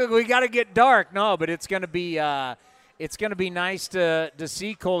on, we got to get dark. No, but it's going to be nice to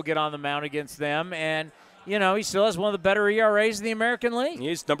see Cole get on the mound against them, and he still has one of the better ERAs in the American League.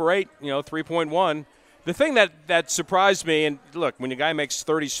 He's number 8, 3.1. The thing that surprised me, and look, when a guy makes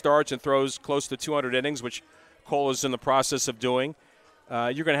 30 starts and throws close to 200 innings, which Cole is in the process of doing.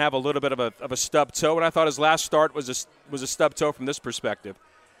 You're going to have a little bit of a stub toe, and I thought his last start was a stub toe from this perspective.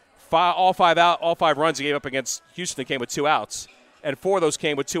 All five runs he gave up against Houston came with 2 outs, and 4 of those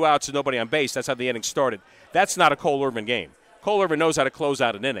came with 2 outs and nobody on base. That's how the inning started. That's not a Cole Irvin game. Cole Irvin knows how to close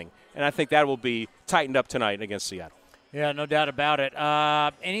out an inning, and I think that will be tightened up tonight against Seattle. Yeah, no doubt about it.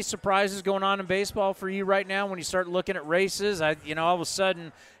 Any surprises going on in baseball for you right now when you start looking at races? All of a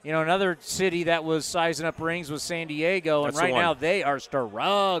sudden, another city that was sizing up rings was San Diego, and right now they are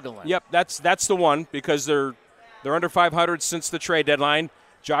struggling. Yep, that's the one because they're under 500 since the trade deadline.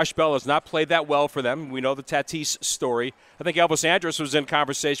 Josh Bell has not played that well for them. We know the Tatis story. I think Elvis Andrus was in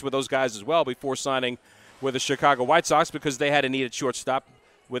conversation with those guys as well before signing with the Chicago White Sox because they had a needed shortstop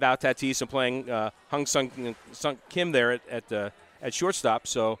without Tatis and playing Hung Sung Kim there at shortstop.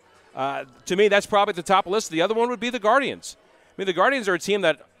 So to me, that's probably at the top of the list. The other one would be the Guardians. I mean, the Guardians are a team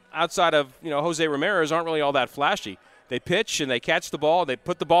that outside of Jose Ramirez aren't really all that flashy. They pitch and they catch the ball. They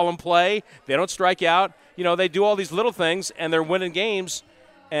put the ball in play. They don't strike out. They do all these little things, and they're winning games.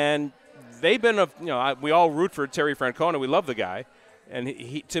 And they've been we all root for Terry Francona. We love the guy. And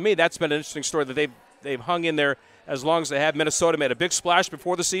he to me, that's been an interesting story that they've hung in there as long as they have. Minnesota made a big splash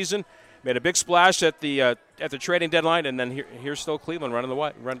before the season, made a big splash at the trading deadline, and then here's still Cleveland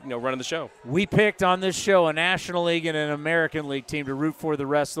running the show. We picked on this show a National League and an American League team to root for the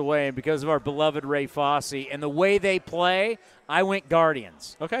rest of the way, and because of our beloved Ray Fosse and the way they play, I went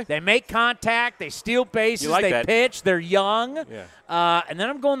Guardians. Okay. They make contact, they steal bases, they pitch, they're young. Yeah. And then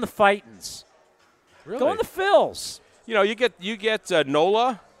I'm going the Fightins. Really? Going the Phils. You get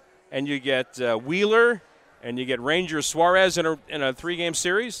Nola, and you get Wheeler, and you get Ranger Suarez in a 3-game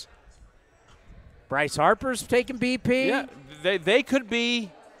series. Bryce Harper's taking BP. Yeah, they could be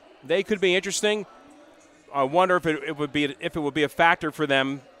interesting. I wonder if it would be a factor for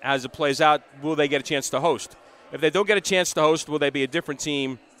them as it plays out. Will they get a chance to host? If they don't get a chance to host, will they be a different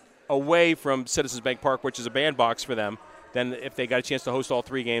team away from Citizens Bank Park, which is a bandbox for them, than if they got a chance to host all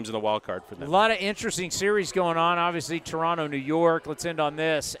 3 games in the wild card for them? A lot of interesting series going on. Obviously, Toronto, New York. Let's end on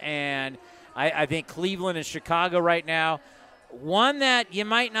this. And I think Cleveland and Chicago right now. One that you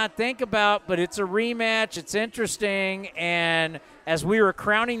might not think about, but it's a rematch. It's interesting. And as we were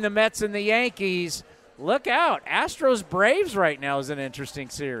crowning the Mets and the Yankees, look out. Astros-Braves right now is an interesting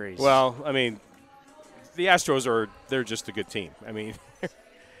series. Well, I mean, the Astros they're just a good team. I mean,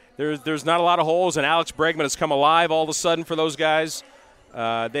 there's not a lot of holes, and Alex Bregman has come alive all of a sudden for those guys.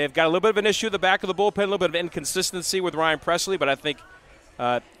 They've got a little bit of an issue at the back of the bullpen, a little bit of inconsistency with Ryan Presley, but I think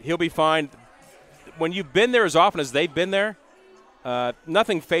he'll be fine. When you've been there as often as they've been there,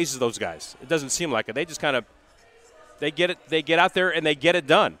 nothing phases those guys. It doesn't seem like it. They just kind of they get out there and they get it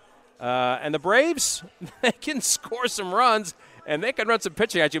done. And the Braves, they can score some runs and they can run some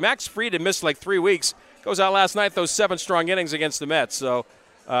pitching at you. Max Fried had missed like 3 weeks. Goes out last night, those 7 strong innings against the Mets. So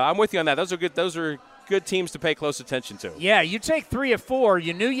I'm with you on that. Those are good teams to pay close attention to. Yeah, you take 3 of 4.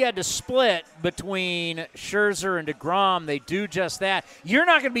 You knew you had to split between Scherzer and DeGrom. They do just that. You're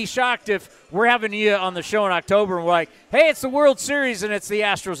not going to be shocked if we're having you on the show in October and we're like, hey, it's the World Series and it's the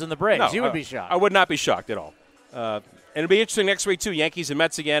Astros and the Braves. No, you would be shocked. I would not be shocked at all. And it'll be interesting next week, too. Yankees and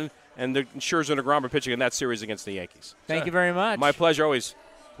Mets again, and Scherzer and DeGrom are pitching in that series against the Yankees. Thank you very much. My pleasure always.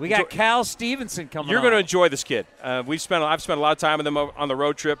 We got Cal Stevenson coming You're on. going to enjoy this kid. I've spent a lot of time with him on the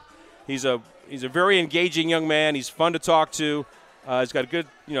road trip. He's a very engaging young man. He's fun to talk to. He's got a good,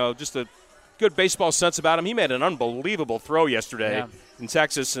 just a good baseball sense about him. He made an unbelievable throw yesterday in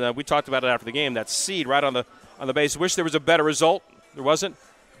Texas. We talked about it after the game. That seed right on the base. Wish there was a better result. There wasn't,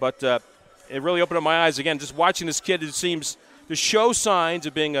 but it really opened up my eyes again. Just watching this kid who seems to show signs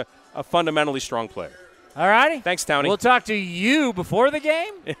of being a fundamentally strong player. All righty. Thanks, Townie. We'll talk to you before the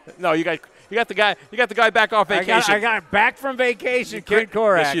game. No, you got the guy back off vacation. I got back from vacation, Ken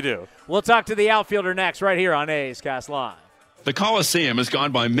Korak. Yes, you do. We'll talk to the outfielder next, right here on A's Cast Live. The Coliseum has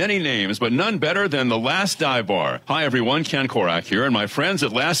gone by many names, but none better than the Last Dive Bar. Hi, everyone. Ken Korak here, and my friends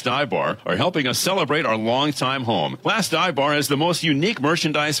at Last Dive Bar are helping us celebrate our longtime home. Last Dive Bar has the most unique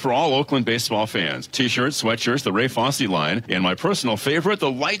merchandise for all Oakland baseball fans. T-shirts, sweatshirts, the Ray Fosse line, and my personal favorite, the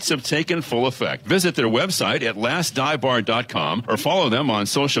lights have taken full effect. Visit their website at lastdivebar.com or follow them on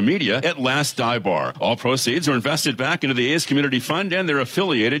social media at Last Dive Bar. All proceeds are invested back into the A's Community Fund and their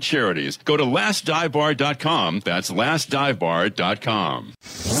affiliated charities. Go to lastdivebar.com. That's lastdivebar.com.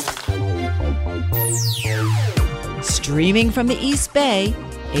 Streaming from the East Bay,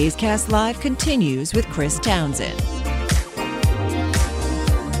 A's Cast Live continues with Chris Townsend.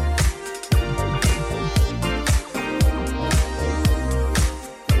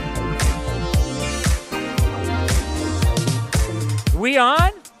 We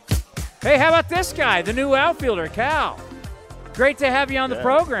on? Hey, how about this guy, the new outfielder, Cal? Great to have you on the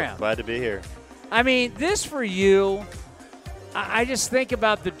program. Glad to be here. I mean, this for you, I just think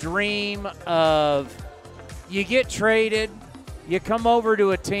about the dream of you get traded, you come over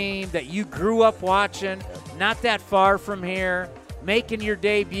to a team that you grew up watching, not that far from here, making your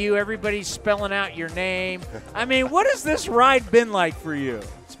debut, everybody's spelling out your name. I mean, what has this ride been like for you?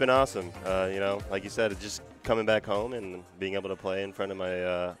 It's been awesome. Like you said, just coming back home and being able to play in front of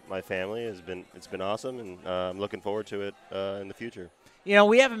my family it's been awesome, and I'm looking forward to it in the future.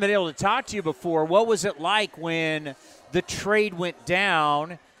 We haven't been able to talk to you before. What was it like when the trade went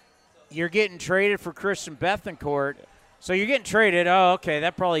down? You're getting traded for Christian Bethancourt. So you're getting traded. Oh, okay,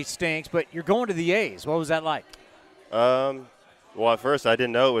 that probably stinks. But you're going to the A's. What was that like? Well, at first I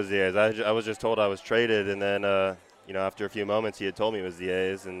didn't know it was the A's. I was just told I was traded, and then after a few moments he had told me it was the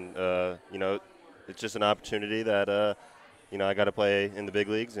A's, and it's just an opportunity that I got to play in the big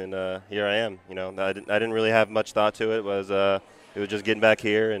leagues, and here I am. I didn't really have much thought to it. It was just getting back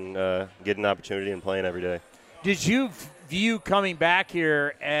here and getting an opportunity and playing every day. Did you view coming back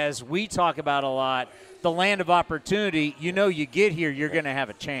here, as we talk about a lot, the land of opportunity? You get here, you're going to have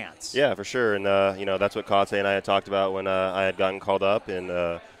a chance. Yeah, for sure. And, that's what Kate and I had talked about when I had gotten called up. And,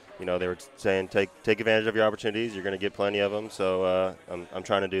 they were saying take advantage of your opportunities. You're going to get plenty of them. So I'm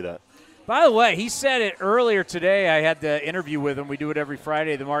trying to do that. By the way, he said it earlier today. I had the interview with him. We do it every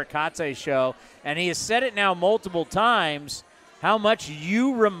Friday, the Mark Kate Show. And he has said it now multiple times, how much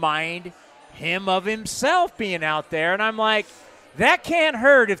you remind him of himself being out there. And I'm like, that can't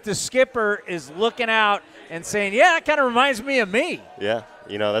hurt if the skipper is looking out and saying, yeah, that kind of reminds me of me. Yeah,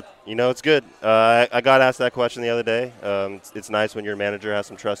 it's good. I got asked that question the other day. It's nice when your manager has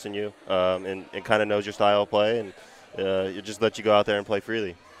some trust in you and kind of knows your style of play, and it just lets you go out there and play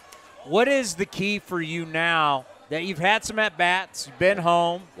freely. What is the key for you now that you've had some at-bats, you've been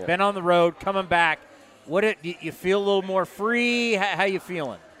home, been on the road, coming back? You feel a little more free? How you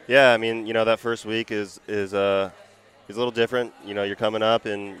feeling? Yeah, that first week is a little different. You're coming up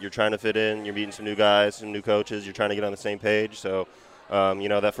and you're trying to fit in. You're meeting some new guys, some new coaches. You're trying to get on the same page. So,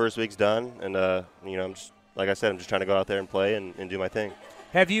 that first week's done. And, like I said, I'm just trying to go out there and play and do my thing.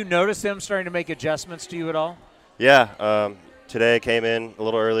 Have you noticed them starting to make adjustments to you at all? Yeah. Today I came in a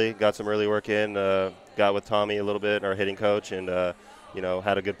little early, got some early work in, got with Tommy a little bit, our hitting coach, and,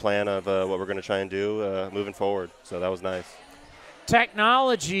 had a good plan of what we're going to try and do moving forward. So that was nice.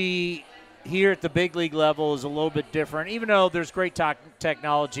 Technology here at the big league level is a little bit different, even though there's great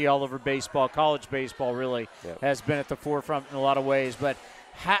technology all over baseball. College baseball really has been at the forefront in a lot of ways. But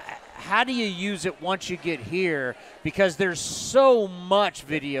how do you use it once you get here? Because there's so much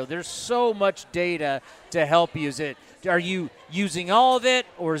video. There's so much data to help use it. Are you using all of it,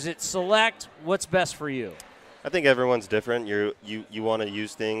 or is it select? What's best for you? I think everyone's different. You want to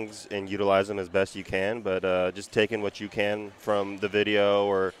use things and utilize them as best you can, but just taking what you can from the video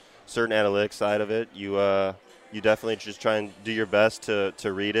or certain analytics side of it, you definitely just try and do your best to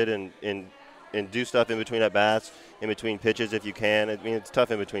read it and do stuff in between at bats, in between pitches if you can. It's tough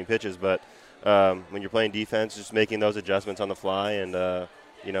in between pitches, but when you're playing defense, just making those adjustments on the fly and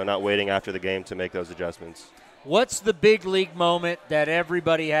not waiting after the game to make those adjustments. What's the big league moment that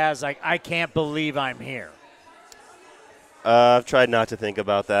everybody has? Like, I can't believe I'm here. I've tried not to think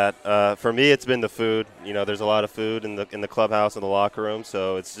about that. For me, it's been the food. There's a lot of food in the clubhouse and the locker room,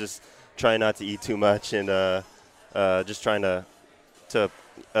 so it's just trying not to eat too much and just trying to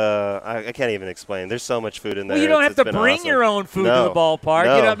I can't even explain. There's so much food in there. Well, you don't have to bring awesome. Your own food no, to the ballpark.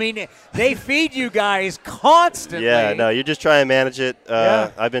 No. You know what I mean? They feed you guys constantly. Yeah, no, you just try and manage it.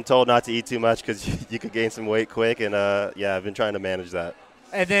 I've been told not to eat too much because you could gain some weight quick, and I've been trying to manage that.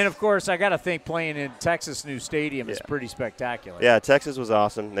 And then, of course, I got to think playing in Texas' new stadium is pretty spectacular. Yeah, Texas was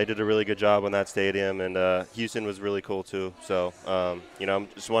awesome. They did a really good job on that stadium, and Houston was really cool too. So, I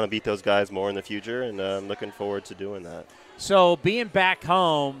just want to beat those guys more in the future, and I'm looking forward to doing that. So, being back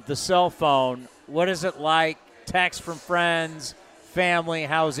home, the cell phone, what is it like? Text from friends, family,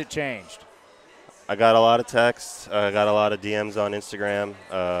 how has it changed? I got a lot of texts. I got a lot of DMs on Instagram.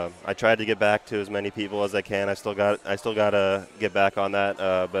 I tried to get back to as many people as I can. I still got to get back on that.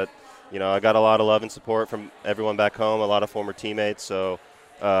 But I got a lot of love and support from everyone back home. A lot of former teammates. So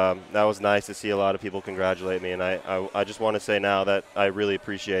that was nice to see a lot of people congratulate me. And I just want to say now that I really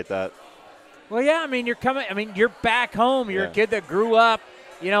appreciate that. Well, yeah. You're back home. You're a kid that grew up.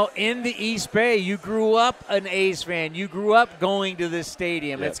 In the East Bay, you grew up an A's fan. You grew up going to this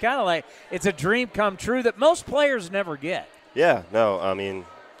stadium. Yep. It's kind of like it's a dream come true that most players never get. Yeah, no,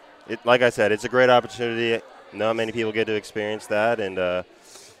 like I said, it's a great opportunity. Not many people get to experience that, and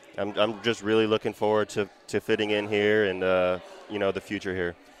I'm just really looking forward to fitting in here and the future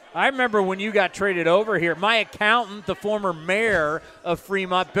here. I remember when you got traded over here, my accountant, the former mayor of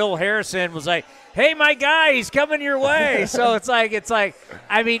Fremont, Bill Harrison, was like, hey, my guy, he's coming your way. So it's like,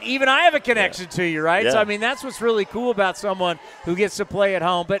 even I have a connection to you, right? Yeah. So, that's what's really cool about someone who gets to play at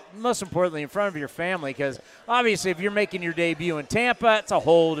home, but most importantly in front of your family, because obviously if you're making your debut in Tampa, it's a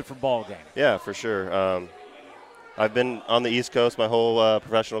whole different ballgame. Yeah, for sure. I've been on the East Coast my whole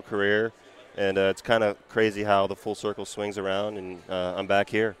professional career. And it's kind of crazy how the full circle swings around, and I'm back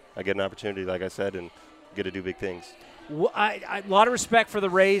here. I get an opportunity, like I said, and get to do big things. Well, a lot of respect for the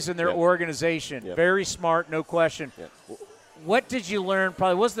Rays and their organization. Yep. Very smart, no question. Yep. What did you learn?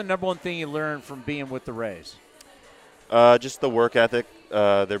 Probably what's the number one thing you learned from being with the Rays? Just the work ethic.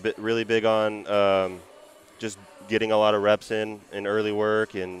 They're really big on just getting a lot of reps in early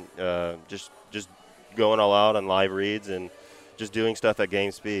work and just going all out on live reads and just doing stuff at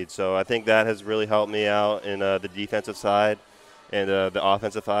game speed. So I think that has really helped me out in the defensive side and the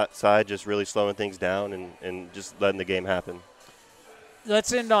offensive side, just really slowing things down and just letting the game happen.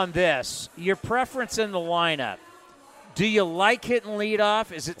 Let's end on this. Your preference in the lineup. Do you like hitting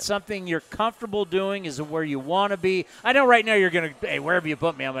leadoff? Is it something you're comfortable doing? Is it where you want to be? I know right now you're going to, hey, wherever you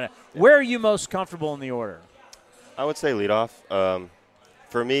put me, I'm going to. Where are you most comfortable in the order? I would say leadoff.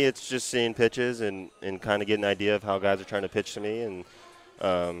 For me, it's just seeing pitches and kind of getting an idea of how guys are trying to pitch to me. And,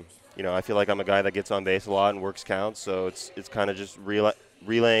 I feel like I'm a guy that gets on base a lot and works counts. So it's kind of just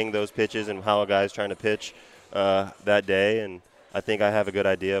relaying those pitches and how a guy's trying to pitch that day. And I think I have a good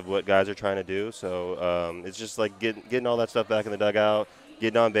idea of what guys are trying to do. So it's just like getting all that stuff back in the dugout,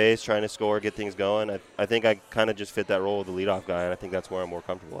 getting on base, trying to score, get things going. I think I kind of just fit that role of the leadoff guy, and I think that's where I'm more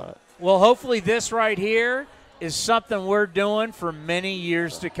comfortable at. Well, hopefully this right here is something we're doing for many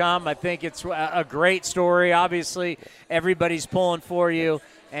years to come. I think it's a great story. Obviously, everybody's pulling for you.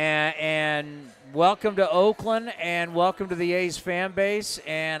 And welcome to Oakland, and welcome to the A's fan base.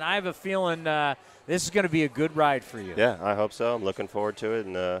 And I have a feeling this is going to be a good ride for you. Yeah, I hope so. I'm looking forward to it,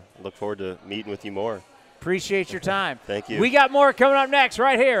 and look forward to meeting with you more. Appreciate your time. Thank you. We got more coming up next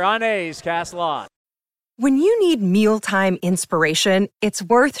right here on A's Cast Live. When you need mealtime inspiration, it's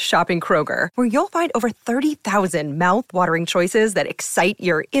worth shopping Kroger, where you'll find over 30,000 mouth-watering choices that excite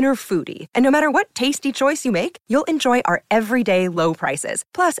your inner foodie. And no matter what tasty choice you make, you'll enjoy our everyday low prices,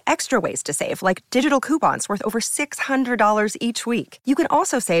 plus extra ways to save, like digital coupons worth over $600 each week. You can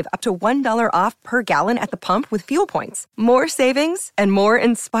also save up to $1 off per gallon at the pump with fuel points. More savings and more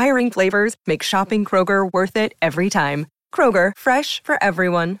inspiring flavors make shopping Kroger worth it every time. Kroger, fresh for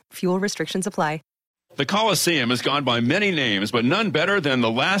everyone. Fuel restrictions apply. The Coliseum has gone by many names, but none better than the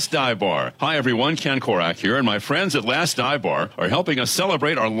Last Dive Bar. Hi, everyone. Ken Korak here, and my friends at Last Dive Bar are helping us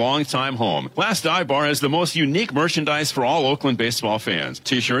celebrate our longtime home. Last Dive Bar has the most unique merchandise for all Oakland baseball fans.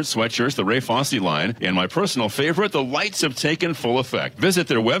 T-shirts, sweatshirts, the Ray Fosse line, and my personal favorite, the lights have taken full effect. Visit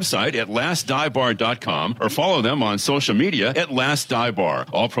their website at lastdivebar.com or follow them on social media at Last Dive Bar.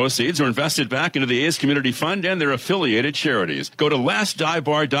 All proceeds are invested back into the A's Community Fund and their affiliated charities. Go to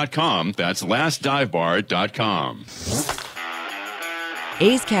lastdivebar.com. That's lastdivebar.com. A's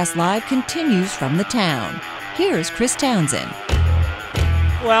Cast Live continues from the town. Here's Chris Townsend.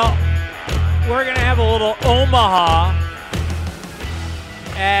 Well, we're going to have a little Omaha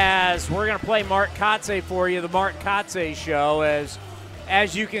as we're going to play Mark Kotsay for you, the Mark Kotsay Show.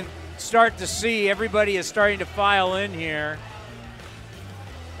 As you can start to see, everybody is starting to file in here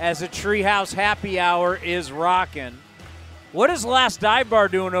as the Treehouse Happy Hour is rocking. What is Last Dive Bar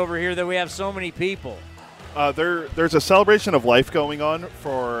doing over here that we have so many people? There's a celebration of life going on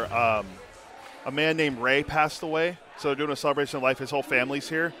for a man named Ray passed away. So they're doing a celebration of life. His whole family's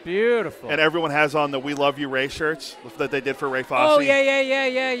here. Beautiful. And everyone has on the We Love You Ray shirts that they did for Ray Fosse. Oh,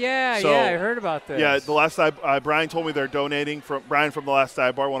 yeah. So, I heard about this. Yeah, the Last Dive, Brian told me they're donating. Brian from the Last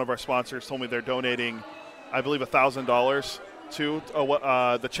Dive Bar, one of our sponsors, told me they're donating, I believe, $1,000 to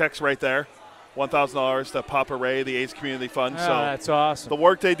the check's right there. $1,000 to Papa Ray, the A's Community Fund. Oh, so that's awesome. The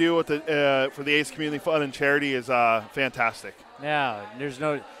work they do with for the A's Community Fund and charity is fantastic. Yeah,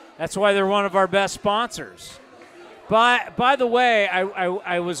 that's why they're one of our best sponsors. By the way,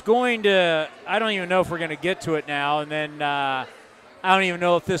 I was going to, I don't even know if we're going to get to it now, and then I don't even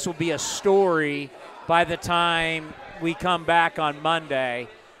know if this will be a story by the time we come back on Monday.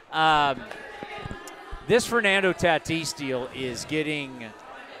 This Fernando Tatis deal is getting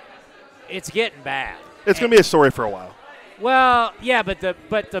bad. It's going to be a story for a while. Well, yeah, but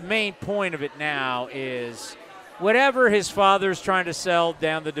the main point of it now is whatever his father's trying to sell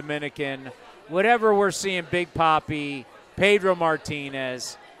down the Dominican, whatever we're seeing Big Papi, Pedro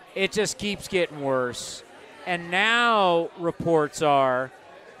Martinez, it just keeps getting worse. And now reports are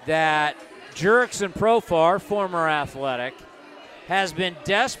that Jurickson Profar, former Athletic, has been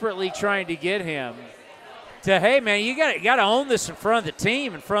desperately trying to get him to, hey, man, you got to own this in front of the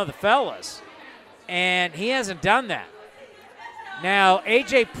team, in front of the fellas. And he hasn't done that. Now,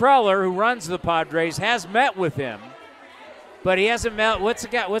 A.J. Preller, who runs the Padres, has met with him, but he hasn't met. What's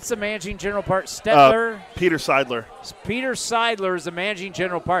the managing general part? Stetler? Peter Seidler. Peter Seidler is the managing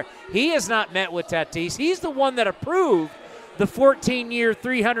general part. He has not met with Tatis. He's the one that approved the 14-year,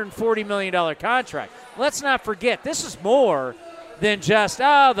 $340 million contract. Let's not forget, this is more than just,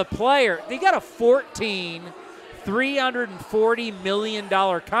 the player. They got a $340 million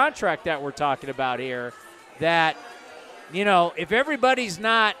contract that we're talking about here that if everybody's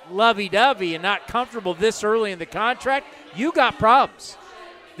not lovey-dovey and not comfortable this early in the contract, you got problems.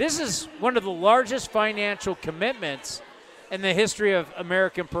 This is one of the largest financial commitments in the history of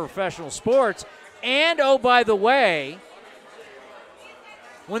American professional sports. And, oh, by the way,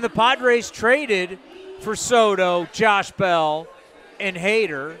 when the Padres traded for Soto, Josh Bell, and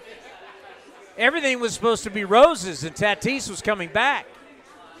Hader, everything was supposed to be roses, and Tatis was coming back.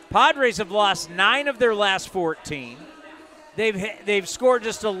 Padres have lost 9 of their last 14. They've scored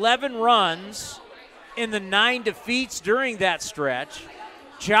just 11 runs in the 9 defeats during that stretch.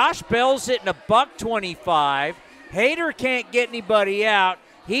 Josh Bell's hitting $125. Hader can't get anybody out.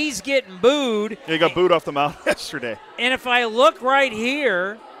 He's getting booed. Yeah, he got booed off the mound yesterday. And if I look right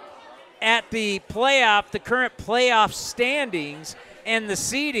here at the current playoff standings and the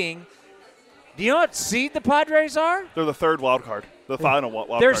seeding, do you know what seed the Padres are? They're the 3rd wild card, the final wild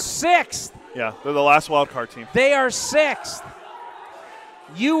card. They're 6th. Yeah, they're the last wild card team. They are 6th.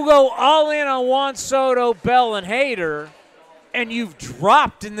 You go all in on Juan Soto, Bell, and Hader, and you've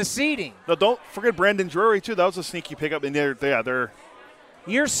dropped in the seeding. No, don't forget Brandon Drury, too. That was a sneaky pickup. And they're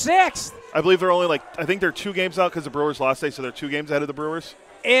You're 6th. I believe they're only I think they're 2 games out because the Brewers lost today, so they're 2 games ahead of the Brewers.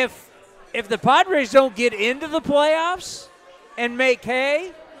 If the Padres don't get into the playoffs and make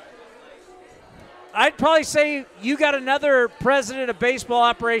hay, I'd probably say you got another president of baseball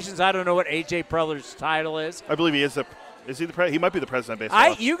operations. I don't know what A.J. Preller's title is. I believe he is he might be the president of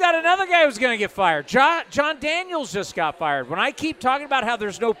baseball. You got another guy who's going to get fired. John Daniels just got fired. When I keep talking about how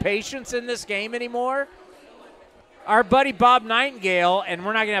there's no patience in this game anymore, our buddy Bob Nightingale, and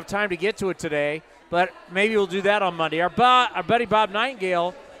we're not going to have time to get to it today, but maybe we'll do that on Monday. Our buddy Bob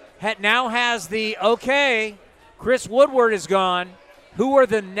Nightingale now has Chris Woodward is gone. Who are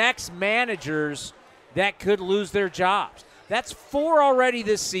the next managers that could lose their jobs? That's 4 already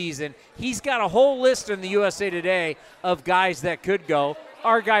this season. He's got a whole list in the USA Today of guys that could go.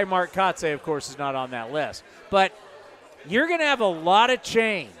 Our guy Mark Kotsay, of course, is not on that list. But you're going to have a lot of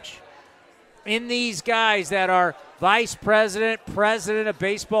change in these guys that are vice president, president of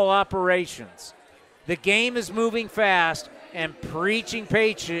baseball operations. The game is moving fast, and preaching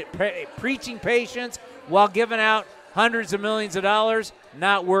patience while giving out hundreds of millions of dollars,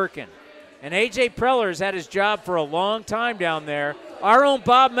 not working. And A.J. Preller's had his job for a long time down there. Our own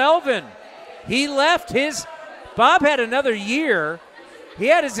Bob Melvin, he left Bob had another year. He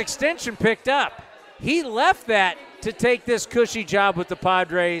had his extension picked up. He left that to take this cushy job with the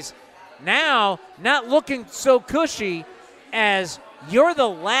Padres. Now, not looking so cushy as you're the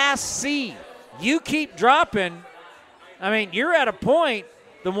last seed. You keep dropping. I mean, you're at a point.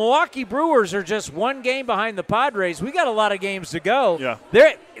 The Milwaukee Brewers are just 1 game behind the Padres. We got a lot of games to go. Yeah.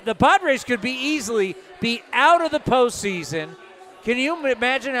 The Padres could easily be out of the postseason. Can you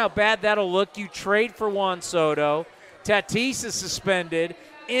imagine how bad that'll look? You trade for Juan Soto. Tatis is suspended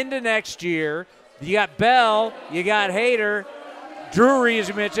into next year. You got Bell. You got Hader. Drury, as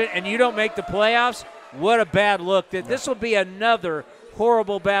you mentioned, and you don't make the playoffs. What a bad look. This will be another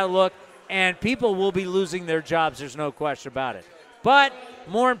horrible bad look, and people will be losing their jobs. There's no question about it. But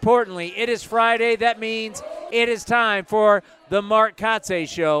more importantly, it is Friday. That means it is time for the Mark Kotsay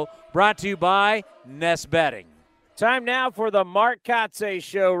Show, brought to you by Nest Betting. Time now for the Mark Kotsay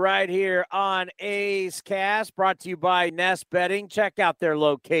Show right here on A's Cast, brought to you by Nest Betting. Check out their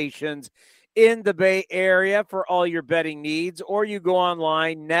locations in the Bay Area for all your betting needs, or you go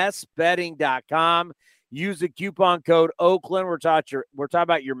online, nestbetting.com. Use the coupon code Oakland. We're talking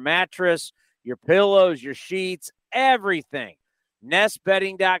about your mattress, your pillows, your sheets, everything.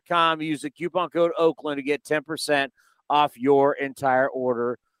 Nestbetting.com. Use the coupon code Oakland to get 10% off your entire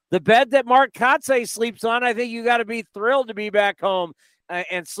order. The bed that Mark Kotsay sleeps on, I think you got to be thrilled to be back home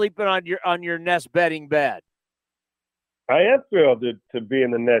and sleeping on your Nest Betting bed. I am thrilled to be in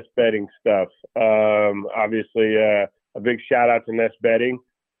the Nest Betting stuff. Obviously, a big shout out to Nest Betting.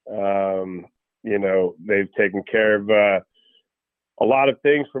 They've taken care of a lot of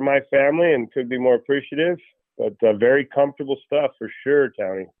things for my family and could be more appreciative. But very comfortable stuff for sure,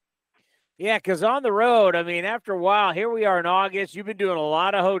 Tony. Yeah, because on the road, I mean, after a while, here we are in August. You've been doing a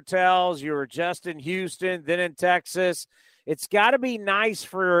lot of hotels. You were just in Houston, then in Texas. It's got to be nice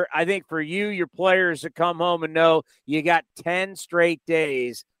for you, your players, to come home and know you got 10 straight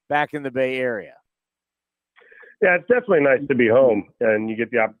days back in the Bay Area. Yeah, it's definitely nice to be home, and you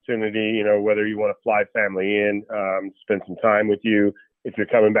get the opportunity, whether you want to fly family in, spend some time with you. If you're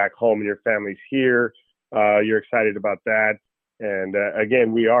coming back home and your family's here, you're excited about that. And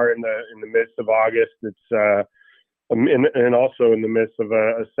again, we are in the midst of August. It's and also in the midst of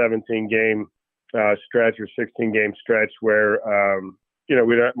a 17-game stretch or 16-game stretch where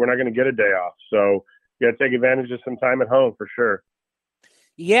we're not going to get a day off. So got to take advantage of some time at home for sure.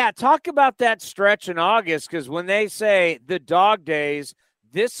 Yeah, talk about that stretch in August, because when they say the dog days,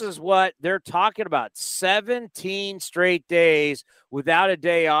 this is what they're talking about. 17 straight days without a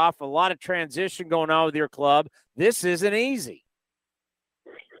day off, a lot of transition going on with your club. This isn't easy.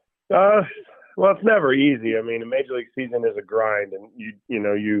 Well, it's never easy. I mean, a major league season is a grind, and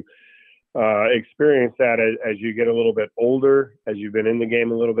you experience that as you get a little bit older, as you've been in the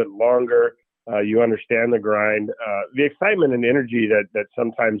game a little bit longer. You understand the grind, the excitement and energy that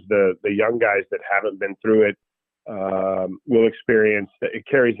sometimes the young guys that haven't been through it will experience. It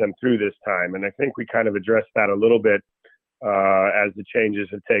carries them through this time, and I think we kind of addressed that a little bit as the changes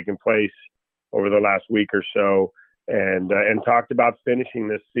have taken place over the last week or so, and talked about finishing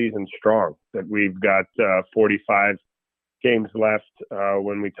this season strong. That we've got 45 games left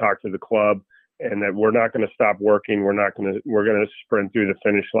when we talk to the club, and that we're not going to stop working. We're going to sprint through the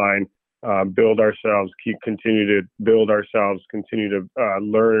finish line. Build ourselves, continue to build ourselves, continue to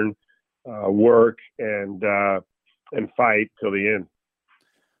learn, work, and fight till the end.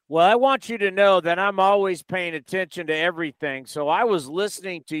 Well, I want you to know that I'm always paying attention to everything. So I was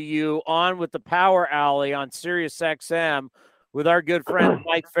listening to you on with the Power Alley on Sirius XM with our good friends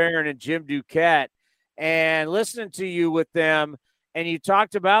Mike Farron and Jim Duquette, and listening to you with them. And you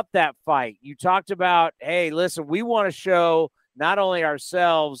talked about that fight. You talked about, hey, listen, we want to show not only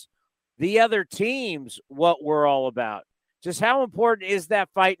ourselves, the other teams, what we're all about. Just how important is that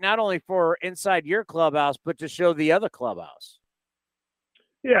fight, not only for inside your clubhouse, but to show the other clubhouse?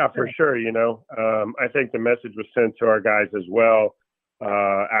 Yeah, for sure. I think the message was sent to our guys as well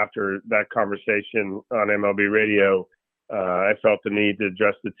after that conversation on MLB radio. I felt the need to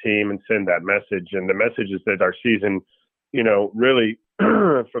address the team and send that message. And the message is that our season, really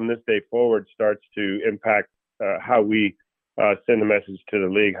from this day forward starts to impact how we send the message to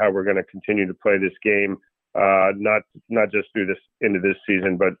the league, how we're going to continue to play this game, not just through this into this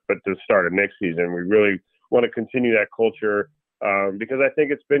season, but to the start of next season. We really want to continue that culture because I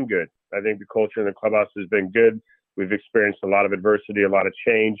think it's been good. I think the culture in the clubhouse has been good. We've experienced a lot of adversity, a lot of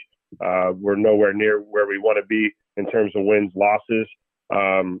change. We're nowhere near where we want to be in terms of wins, losses.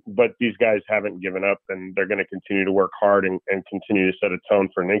 But these guys haven't given up, and they're going to continue to work hard and continue to set a tone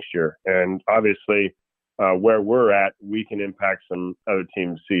for next year. And obviously, where we're at, we can impact some other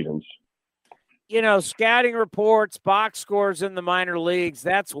teams' seasons. Scouting reports, box scores in the minor leagues,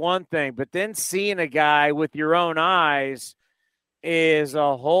 that's one thing. But then seeing a guy with your own eyes is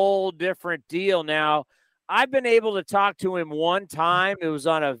a whole different deal. Now, I've been able to talk to him one time. It was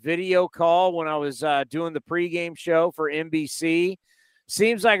on a video call when I was doing the pregame show for NBC.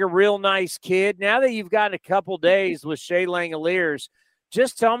 Seems like a real nice kid. Now that you've gotten a couple days with Shea Langoliers,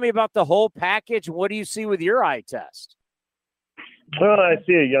 just tell me about the whole package. What do you see with your eye test? Well, I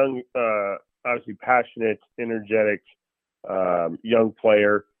see a young, obviously passionate, energetic young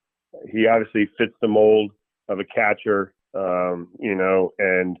player. He obviously fits the mold of a catcher,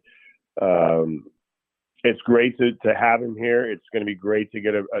 and it's great to have him here. It's going to be great to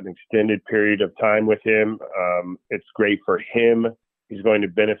get an extended period of time with him. It's great for him. He's going to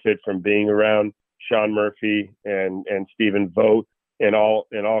benefit from being around Sean Murphy and Stephen Vogt in all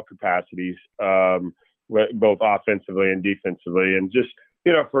capacities, both offensively and defensively. And just,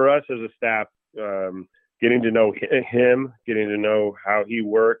 for us as a staff, getting to know him, getting to know how he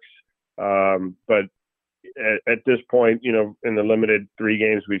works. But at this point, in the limited 3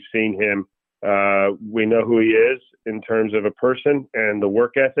 games we've seen him, we know who he is in terms of a person and the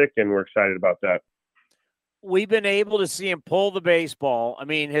work ethic, and we're excited about that. We've been able to see him pull the baseball. I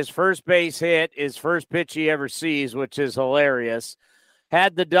mean, his first base hit, his first pitch he ever sees, which is hilarious.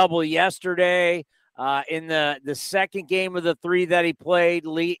 Had the double yesterday in the second game of the 3 that he played.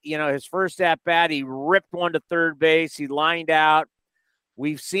 His first at-bat, he ripped one to third base. He lined out.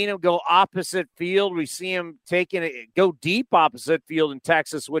 We've seen him go opposite field. We see him go deep opposite field in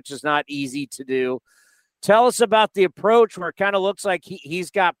Texas, which is not easy to do. Tell us about the approach where it kind of looks like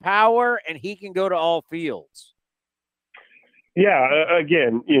he's got power and he can go to all fields. Yeah,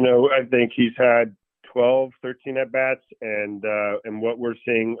 again, I think he's had 12, 13 at-bats, and what we're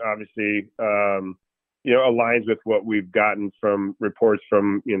seeing, obviously, aligns with what we've gotten from reports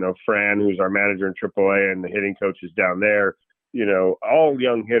from, Fran, who's our manager in AAA, and the hitting coaches down there. All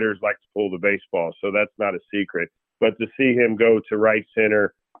young hitters like to pull the baseball, so that's not a secret. But to see him go to right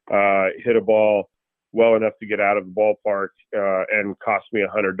center, hit a ball well enough to get out of the ballpark and cost me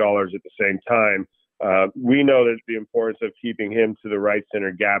 $100 at the same time, we know that the importance of keeping him to the right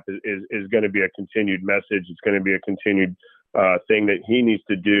center gap is going to be a continued message. It's going to be a continued thing that he needs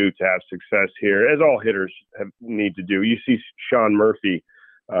to do to have success here, as all hitters need to do. You see Sean Murphy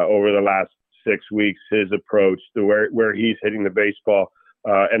over the last 6 weeks, his approach to where he's hitting the baseball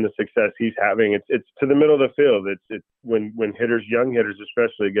and the success he's having. It's to the middle of the field. It's when hitters, young hitters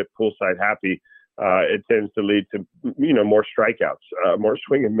especially, get pull side happy, it tends to lead to more strikeouts, more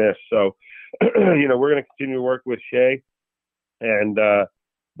swing and miss. So we're going to continue to work with Shea, and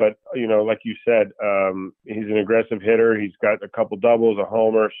but like you said, he's an aggressive hitter. He's got a couple doubles, a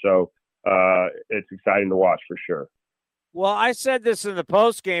homer, so it's exciting to watch for sure. Well, I said this in the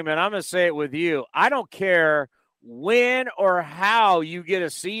post game, and I'm going to say it with you. I don't care when or how you get a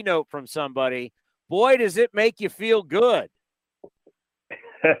C note from somebody. Boy, does it make you feel good.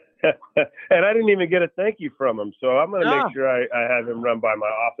 And I didn't even get a thank you from him, so I'm going to make sure I have him run by my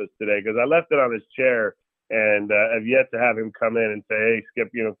office today, because I left it on his chair and have yet to have him come in and say, "Hey,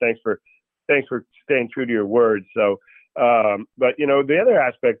 Skip, thanks for staying true to your word." So, but the other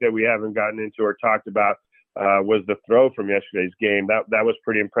aspect that we haven't gotten into or talked about was the throw from yesterday's game. That was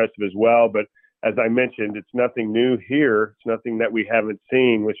pretty impressive as well. But as I mentioned, it's nothing new here. It's nothing that we haven't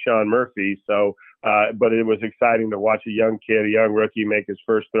seen with Sean Murphy. So, but it was exciting to watch a young kid, a young rookie, make his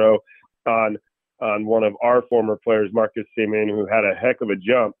first throw on one of our former players, Marcus Semien, who had a heck of a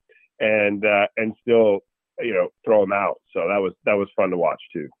jump and still, throw him out. So that was fun to watch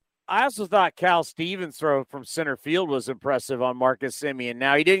too. I also thought Cal Stevens' throw from center field was impressive on Marcus Semien.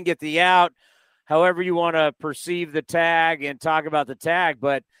 Now, he didn't get the out, however you want to perceive the tag and talk about the tag,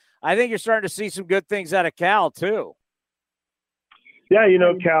 but I think you're starting to see some good things out of Cal too. Yeah,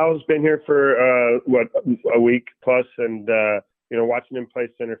 Cal's been here for a week plus, and watching him play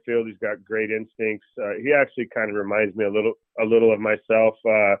center field, he's got great instincts. He actually kind of reminds me a little of myself.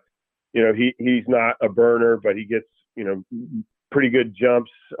 He's not a burner, but he gets pretty good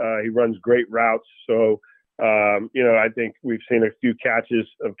jumps. He runs great routes. So I think we've seen a few catches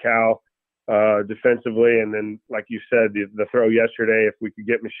of Cal defensively, and then like you said, the throw yesterday, if we could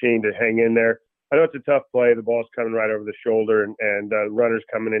get Machine to hang in there. I know it's a tough play. The ball's coming right over the shoulder, and runners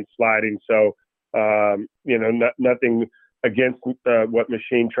coming in sliding. So nothing against what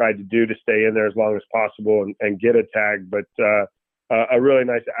Machine tried to do to stay in there as long as possible and get a tag, but a really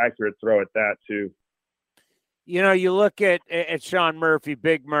nice accurate throw at that too. You look at Sean Murphy,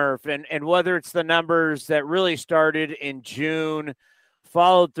 Big Murph, and whether it's the numbers that really started in June,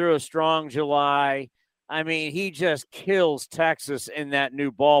 followed through a strong July. I mean, he just kills Texas in that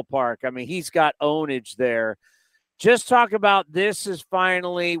new ballpark. I mean, he's got ownage there. Just talk about this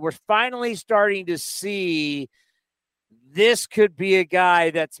we're finally starting to see this could be a guy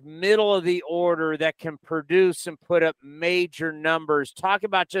that's middle of the order that can produce and put up major numbers. Talk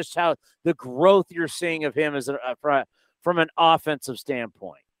about just how the growth you're seeing of him from an offensive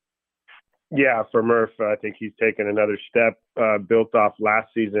standpoint. Yeah, for Murph, I think he's taken another step, built off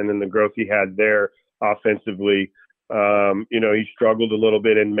last season and the growth he had there offensively. He struggled a little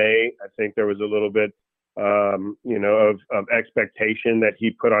bit in May. I think there was a little bit, of expectation that he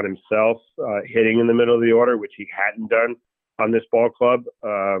put on himself, hitting in the middle of the order, which he hadn't done on this ball club,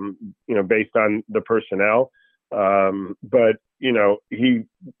 based on the personnel. But he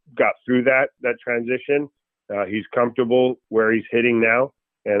got through that transition. He's comfortable where he's hitting now.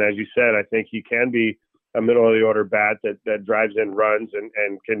 And as you said, I think he can be a middle of the order bat that drives in runs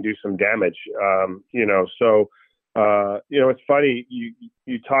and can do some damage. It's funny.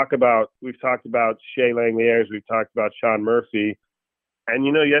 We've talked about Shea Langeliers, we've talked about Sean Murphy, and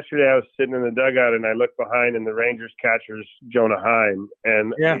yesterday I was sitting in the dugout and I looked behind, and the Rangers catcher's Jonah Heim,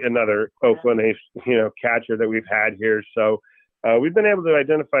 and another Oakland catcher that we've had here. So we've been able to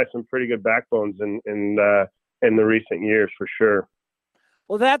identify some pretty good backbones in the recent years for sure.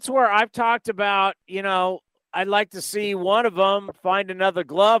 Well, that's where I've talked about, I'd like to see one of them find another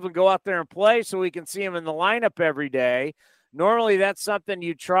glove and go out there and play so we can see him in the lineup every day. Normally that's something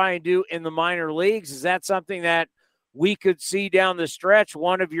you try and do in the minor leagues. Is that something that we could see down the stretch,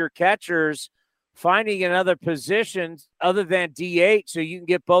 one of your catchers finding another position other than DH so you can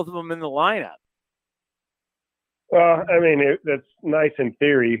get both of them in the lineup? Well, I mean, that's nice in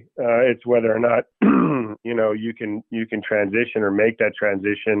theory. It's whether or not, you can transition or make that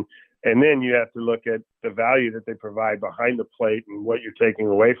transition. And then you have to look at the value that they provide behind the plate and what you're taking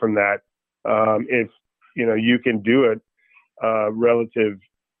away from that. If, you can do it relative,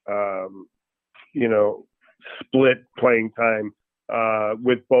 split playing time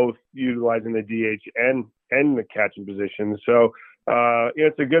with both utilizing the DH and the catching position. So,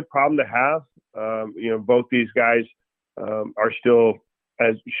 it's a good problem to have. Both these guys are still,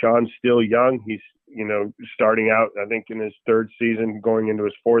 as Sean's still young. He's, starting out, I think, in his third season, going into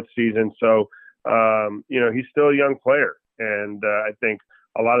his fourth season. So, he's still a young player. And I think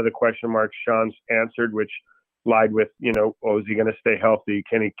a lot of the question marks Sean's answered, which lied with, is he going to stay healthy?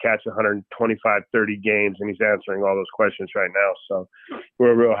 Can he catch 125, 30 games? And he's answering all those questions right now. So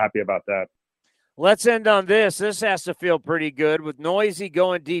we're real happy about that. Let's end on this. This has to feel pretty good. With Noisy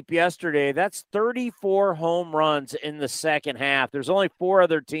going deep yesterday, that's 34 home runs in the second half. There's only 4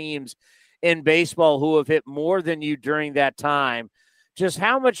 other teams in baseball who have hit more than you during that time. Just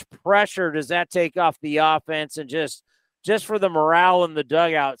how much pressure does that take off the offense, and just for the morale in the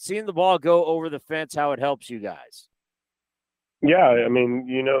dugout, seeing the ball go over the fence, how it helps you guys? Yeah, I mean,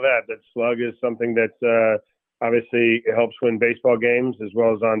 that slug is something that obviously it helps win baseball games as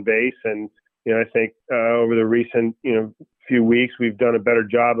well as on base. And, I think over the recent, few weeks, we've done a better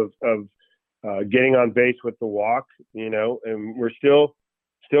job of getting on base with the walk, and we're still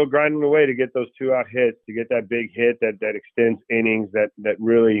grinding away to get those 2-out hits, to get that big hit that extends innings, that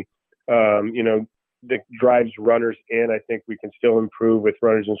really, that drives runners in. I think we can still improve with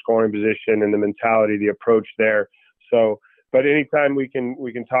runners in scoring position and the mentality, the approach there. So, but anytime we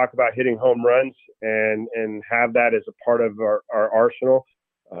can talk about hitting home runs and have that as a part of our arsenal,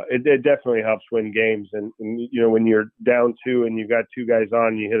 it definitely helps win games. And when you're down 2 and you've got 2 guys on,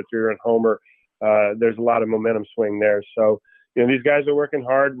 and you hit a 3-run homer, there's a lot of momentum swing there. So, these guys are working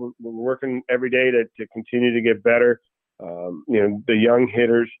hard. We're working every day to continue to get better. The young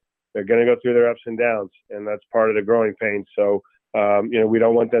hitters, they're going to go through their ups and downs, and that's part of the growing pains. So, we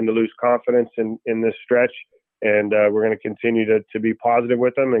don't want them to lose confidence in this stretch, and we're going to continue to be positive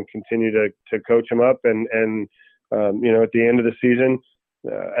with them and continue to coach them up. And at the end of the season,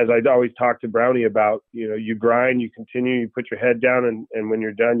 as I always talk to Brownie about, you grind, you continue, you put your head down, and when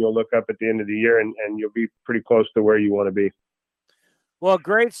you're done, you'll look up at the end of the year and you'll be pretty close to where you want to be. Well,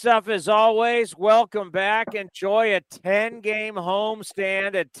 great stuff as always. Welcome back. Enjoy a 10-game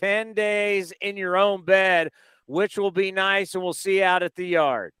homestand at 10 days in your own bed, which will be nice, and we'll see you out at the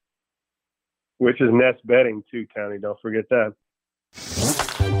yard. Which is Nest Betting too, Tony. Don't forget that.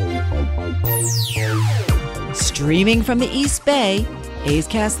 Streaming from the East Bay, A's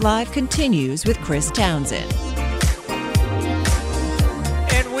Cast Live continues with Chris Townsend.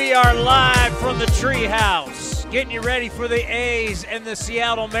 And we are live from the Treehouse, getting you ready for the A's and the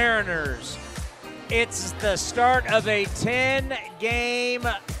Seattle Mariners. It's the start of a 10-game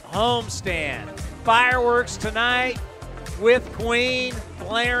homestand. Fireworks tonight with Queen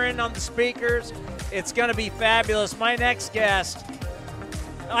blaring on the speakers. It's going to be fabulous. My next guest,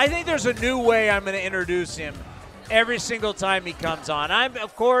 I think there's a new way I'm going to introduce him every single time he comes on. I'm,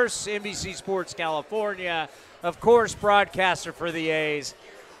 of course, NBC Sports California, of course, broadcaster for the A's.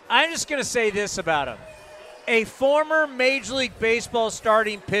 I'm just going to say this about him. A former Major League Baseball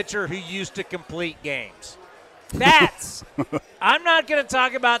starting pitcher who used to complete games. I'm not going to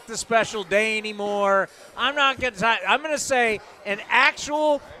talk about the special day anymore. I'm going to say an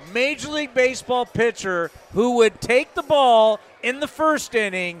actual Major League Baseball pitcher who would take the ball in the first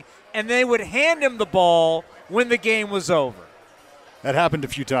inning and they would hand him the ball when the game was over. That happened a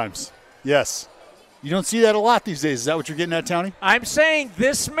few times. Yes. You don't see that a lot these days. Is that what you're getting at, Townie? I'm saying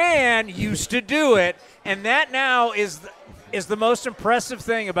this man used to do it, and that now is the most impressive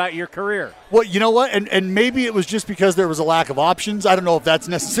thing about your career. Well, you know what? And maybe it was just because there was a lack of options. I don't know if that's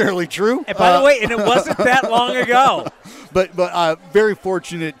necessarily true. And by the way, and it wasn't that long ago. But very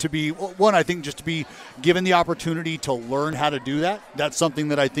fortunate to be, one, I think just to be given the opportunity to learn how to do that. That's something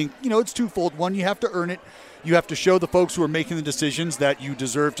that I think, it's twofold. One, you have to earn it. You have to show the folks who are making the decisions that you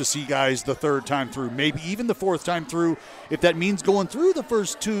deserve to see guys the third time through, maybe even the fourth time through. If that means going through the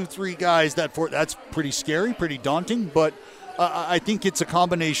first 2-3 guys, that's pretty scary, pretty daunting. But I think it's a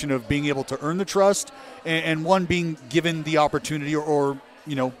combination of being able to earn the trust and one, being given the opportunity or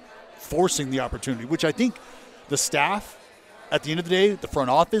forcing the opportunity, which I think the staff at the end of the day, the front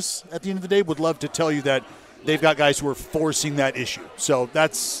office at the end of the day, would love to tell you that they've got guys who are forcing that issue. So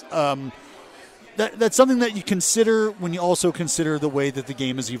that's that's something that you consider when you also consider the way that the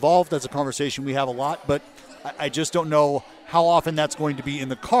game has evolved. That's a conversation we have a lot, but I just don't know how often that's going to be in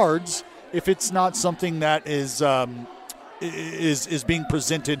the cards if it's not something that is being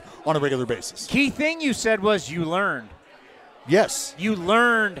presented on a regular basis. Key thing you said was you learned. Yes. You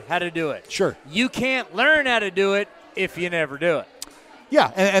learned how to do it. Sure. You can't learn how to do it if you never do it. Yeah,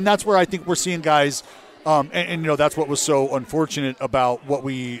 and that's where I think we're seeing guys, and that's what was so unfortunate about what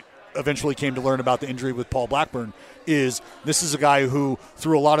we eventually came to learn about the injury with Paul Blackburn, is this is a guy who,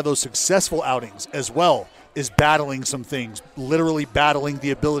 through a lot of those successful outings as well, is battling some things, literally battling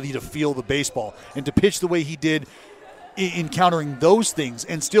the ability to feel the baseball and to pitch the way he did, encountering those things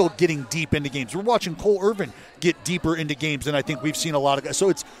and still getting deep into games. We're watching Cole Irvin get deeper into games than I think we've seen a lot of guys.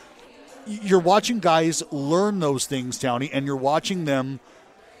 So you're watching guys learn those things, Townie, and you're watching them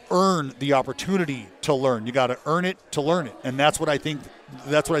earn the opportunity to learn. You got to earn it to learn it, and that's what I think.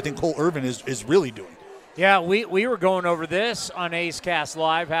 That's what I think Cole Irvin is really doing. Yeah, we were going over this on A's Cast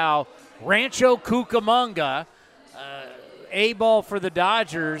Live, how Rancho Cucamonga, A-ball for the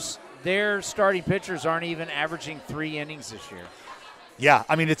Dodgers, their starting pitchers aren't even averaging 3 innings this year. Yeah,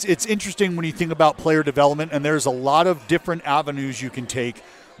 I mean, it's interesting when you think about player development, and there's a lot of different avenues you can take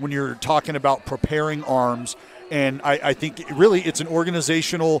when you're talking about preparing arms. And I think really it's an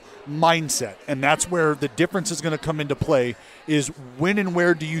organizational mindset, and that's where the difference is going to come into play is when and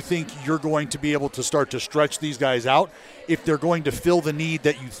where do you think you're going to be able to start to stretch these guys out if they're going to fill the need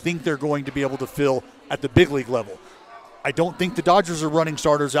that you think they're going to be able to fill at the big league level. I don't think the Dodgers are running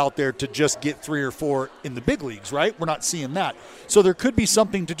starters out there to just get 3 or 4 in the big leagues, right? We're not seeing that. So there could be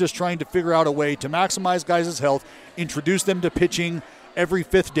something to just trying to figure out a way to maximize guys' health, introduce them to pitching every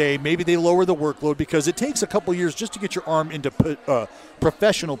 5th day. Maybe they lower the workload because it takes a couple years just to get your arm into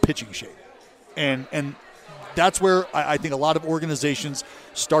professional pitching shape. And that's where I think a lot of organizations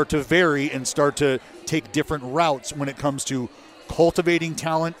start to vary and start to take different routes when it comes to cultivating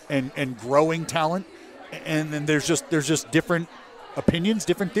talent and growing talent. And then there's just different opinions,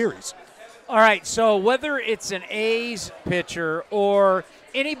 different theories. All right, so whether it's an A's pitcher or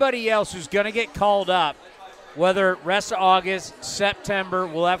anybody else who's going to get called up, whether rest of August, September,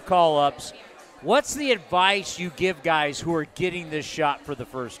 we'll have call-ups, what's the advice you give guys who are getting this shot for the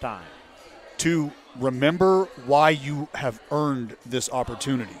first time? To remember why you have earned this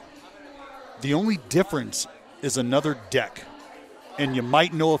opportunity. The only difference is another deck. And you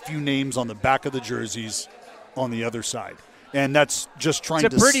might know a few names on the back of the jerseys on the other side. And that's just trying to...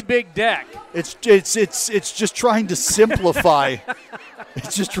 It's a pretty big deck. It's just trying to simplify.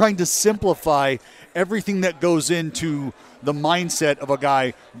 It's just trying to simplify everything that goes into the mindset of a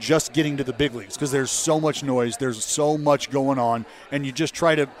guy just getting to the big leagues because there's so much noise, there's so much going on, and you just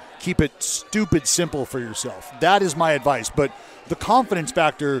try to keep it stupid simple for yourself. That is my advice. But the confidence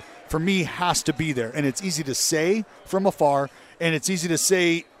factor for me has to be there. And it's easy to say from afar, and it's easy to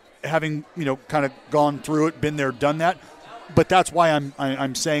say having, kind of gone through it, been there, done that. But that's why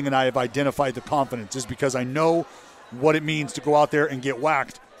I'm saying, and I have identified the confidence, is because I know what it means to go out there and get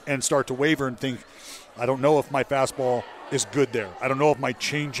whacked and start to waver and think, I don't know if my fastball is good there. I don't know if my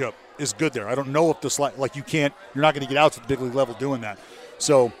changeup is good there. I don't know if the slide, you're not going to get out to the big league level doing that.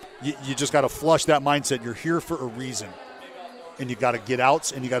 So you just got to flush that mindset. You're here for a reason, and you got to get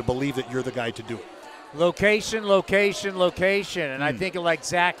outs, and you got to believe that you're the guy to do it. Location. And I think of like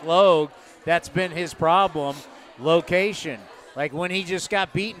Zach Logue, that's been his problem. Location. Like when he just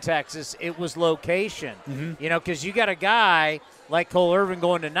got beat in Texas, it was location. Mm-hmm. Because you got a guy like Cole Irvin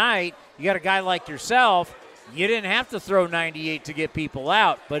going tonight, you got a guy like yourself, you didn't have to throw 98 to get people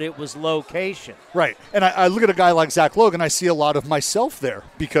out, but it was location. Right. And I look at a guy like Zach Logue, and I see a lot of myself there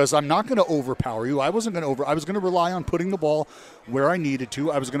because I'm not going to overpower you. I was going to rely on putting the ball where I needed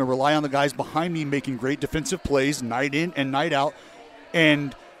to. I was going to rely on the guys behind me making great defensive plays night in and night out.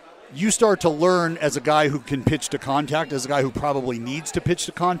 And you start to learn as a guy who can pitch to contact, as a guy who probably needs to pitch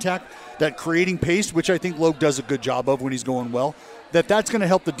to contact, that creating pace, which I think Logue does a good job of when he's going well, that's going to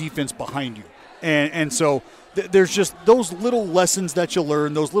help the defense behind you. And so there's just those little lessons that you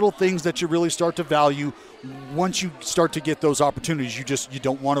learn, those little things that you really start to value once you start to get those opportunities. You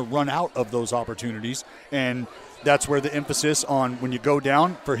don't want to run out of those opportunities. And that's where the emphasis on when you go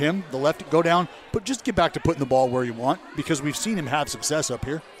down for him, the left go down, but just get back to putting the ball where you want because we've seen him have success up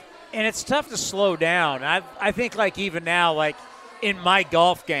here. And it's tough to slow down. I think even now, in my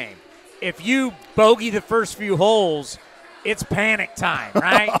golf game, if you bogey the first few holes, it's panic time,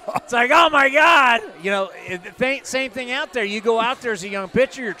 right? It's like, oh, my God. Same thing out there. You go out there as a young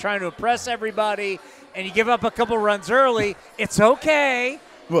pitcher, you're trying to impress everybody, and you give up a couple runs early. It's okay.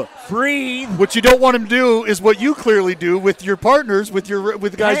 Well, breathe. What you don't want him to do is what you clearly do with your partners, with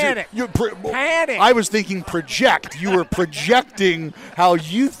guys. Panic. Panic. I was thinking project. You were projecting how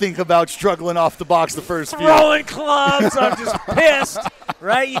you think about struggling off the box the first few. Throwing clubs. I'm just pissed.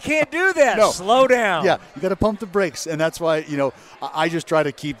 Right? You can't do that. No. Slow down. Yeah, you got to pump the brakes, and that's why I just try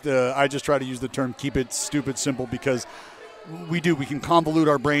to use the term keep it stupid simple because we can convolute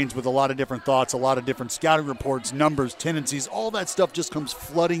our brains with a lot of different thoughts, a lot of different scouting reports, numbers, tendencies, all that stuff just comes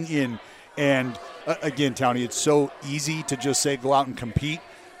flooding in. And again, Townie, it's so easy to just say go out and compete.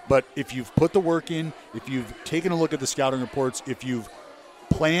 But if you've put the work in, if you've taken a look at the scouting reports, if you've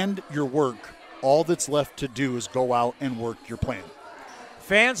planned your work, all that's left to do is go out and work your plan.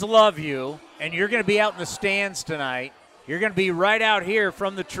 Fans love you, and you're going to be out in the stands tonight. You're going to be right out here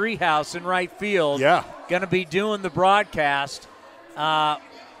from the treehouse in right field. Yeah. Going to be doing the broadcast.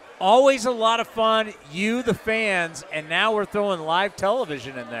 Always a lot of fun, you, the fans, and now we're throwing live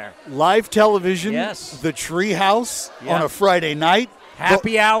television in there. Live television, yes. The Treehouse on a Friday night.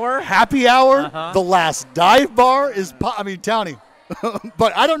 Happy hour. The Last Dive Bar is, Townie.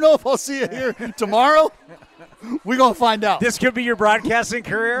 But I don't know if I'll see it here tomorrow. We're going to find out. This could be your broadcasting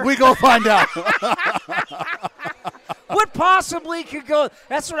career? We're going to find out. What possibly could go?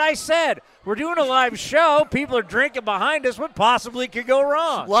 That's what I said. We're doing a live show. People are drinking behind us. What possibly could go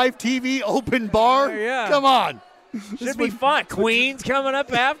wrong? Live TV, open bar? Yeah. Come on. Should be fun. Queen's coming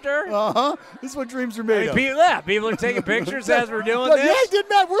up after. This is what dreams are made of. People are taking pictures as we're doing this. Yeah, it didn't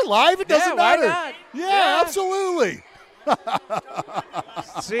matter. We're live. It doesn't matter. Why not? Yeah, absolutely.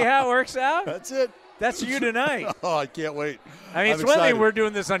 See how it works out? That's it. That's you tonight. Oh, I can't wait. I mean, it's one thing we're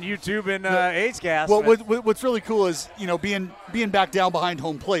doing this on YouTube and A's Cast. Well, what's really cool is, being back down behind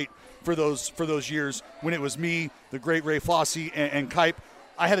home plate for those years when it was me, the great Ray Fosse, and Kipe.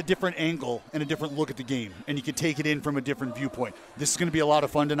 I had a different angle and a different look at the game, and you could take it in from a different viewpoint. This is going to be a lot of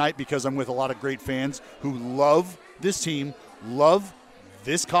fun tonight because I'm with a lot of great fans who love this team, love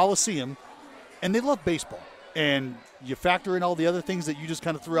this Coliseum, and they love baseball. And you factor in all the other things that you just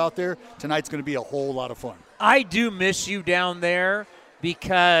kind of threw out there, tonight's going to be a whole lot of fun. I do miss you down there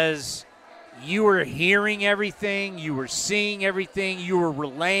because you were hearing everything, you were seeing everything, you were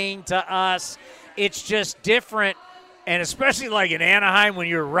relaying to us. It's just different. And especially like in Anaheim when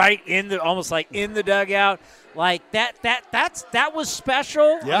you're right almost like in the dugout, like that was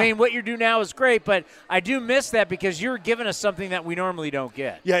special. Yeah. I mean, what you do now is great, but I do miss that because you're giving us something that we normally don't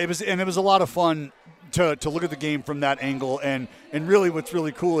get. Yeah, it was a lot of fun to look at the game from that angle, and really what's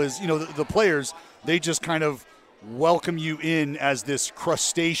really cool is the players, they just kind of welcome you in as this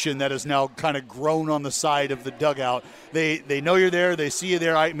crustacean that is now kind of grown on the side of the dugout. They know you're there, they see you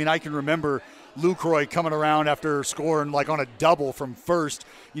there. I mean, I can remember Lucroy coming around after scoring like on a double from first,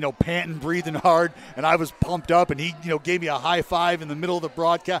 panting, breathing hard, and I was pumped up, and he, gave me a high five in the middle of the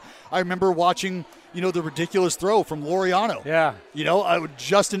broadcast. I remember watching, the ridiculous throw from Laureano. Yeah.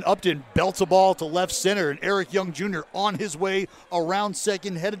 Justin Upton belts a ball to left center, and Eric Young Jr. on his way around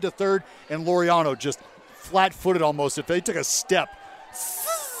second, headed to third, and Laureano just flat-footed almost. If they took a step,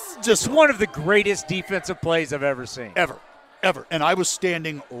 just one of the greatest defensive plays I've ever seen. Ever. And I was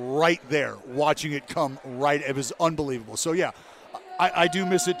standing right there watching it come right. It was unbelievable. So, yeah, I do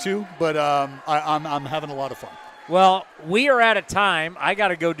miss it too, but I'm having a lot of fun. Well, we are out of time. I got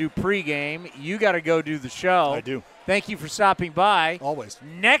to go do pregame. You got to go do the show. I do. Thank you for stopping by. Always.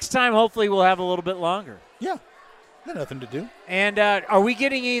 Next time, hopefully, we'll have a little bit longer. Yeah. Got nothing to do. And are we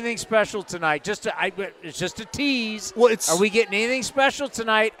getting anything special tonight? It's just a tease. Well, are we getting anything special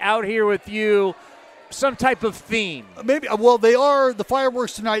tonight out here with you? Some type of theme. Maybe. Well, they are the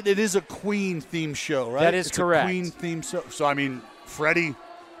fireworks tonight. It is a Queen theme show, right? That is correct. A Queen theme show. So I mean, Freddie.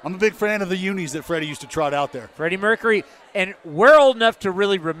 I'm a big fan of the unis that Freddie used to trot out there. Freddie Mercury, and we're old enough to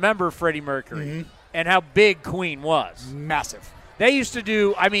really remember Freddie Mercury and how big Queen was. Massive. They used to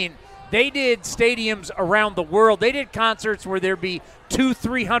do. I mean, they did stadiums around the world. They did concerts where there'd be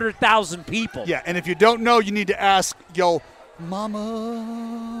 200,000-300,000 people. Yeah, and if you don't know, you need to ask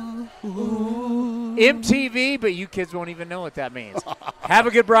Mama. Ooh. MTV, but you kids won't even know what that means. Have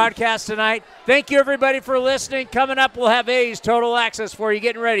a good broadcast tonight. Thank you, everybody, for listening. Coming up, we'll have A's Total Access for you,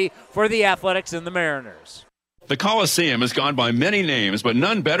 getting ready for the Athletics and the Mariners. The Coliseum has gone by many names, but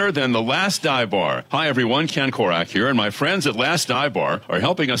none better than the Last Dive Bar. Hi, everyone. Ken Korak here, and my friends at Last Dive Bar are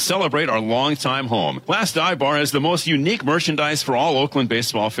helping us celebrate our longtime home. Last Dive Bar has the most unique merchandise for all Oakland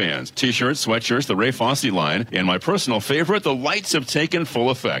baseball fans. T-shirts, sweatshirts, the Ray Fosse line, and my personal favorite, the lights have taken full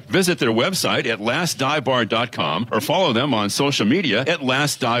effect. Visit their website at lastdivebar.com or follow them on social media at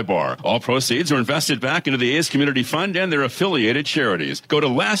Last Dive Bar. All proceeds are invested back into the A's Community Fund and their affiliated charities. Go to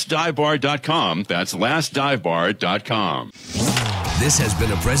lastdivebar.com. That's lastdivebar.com. This has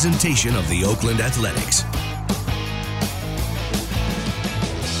been a presentation of the Oakland Athletics.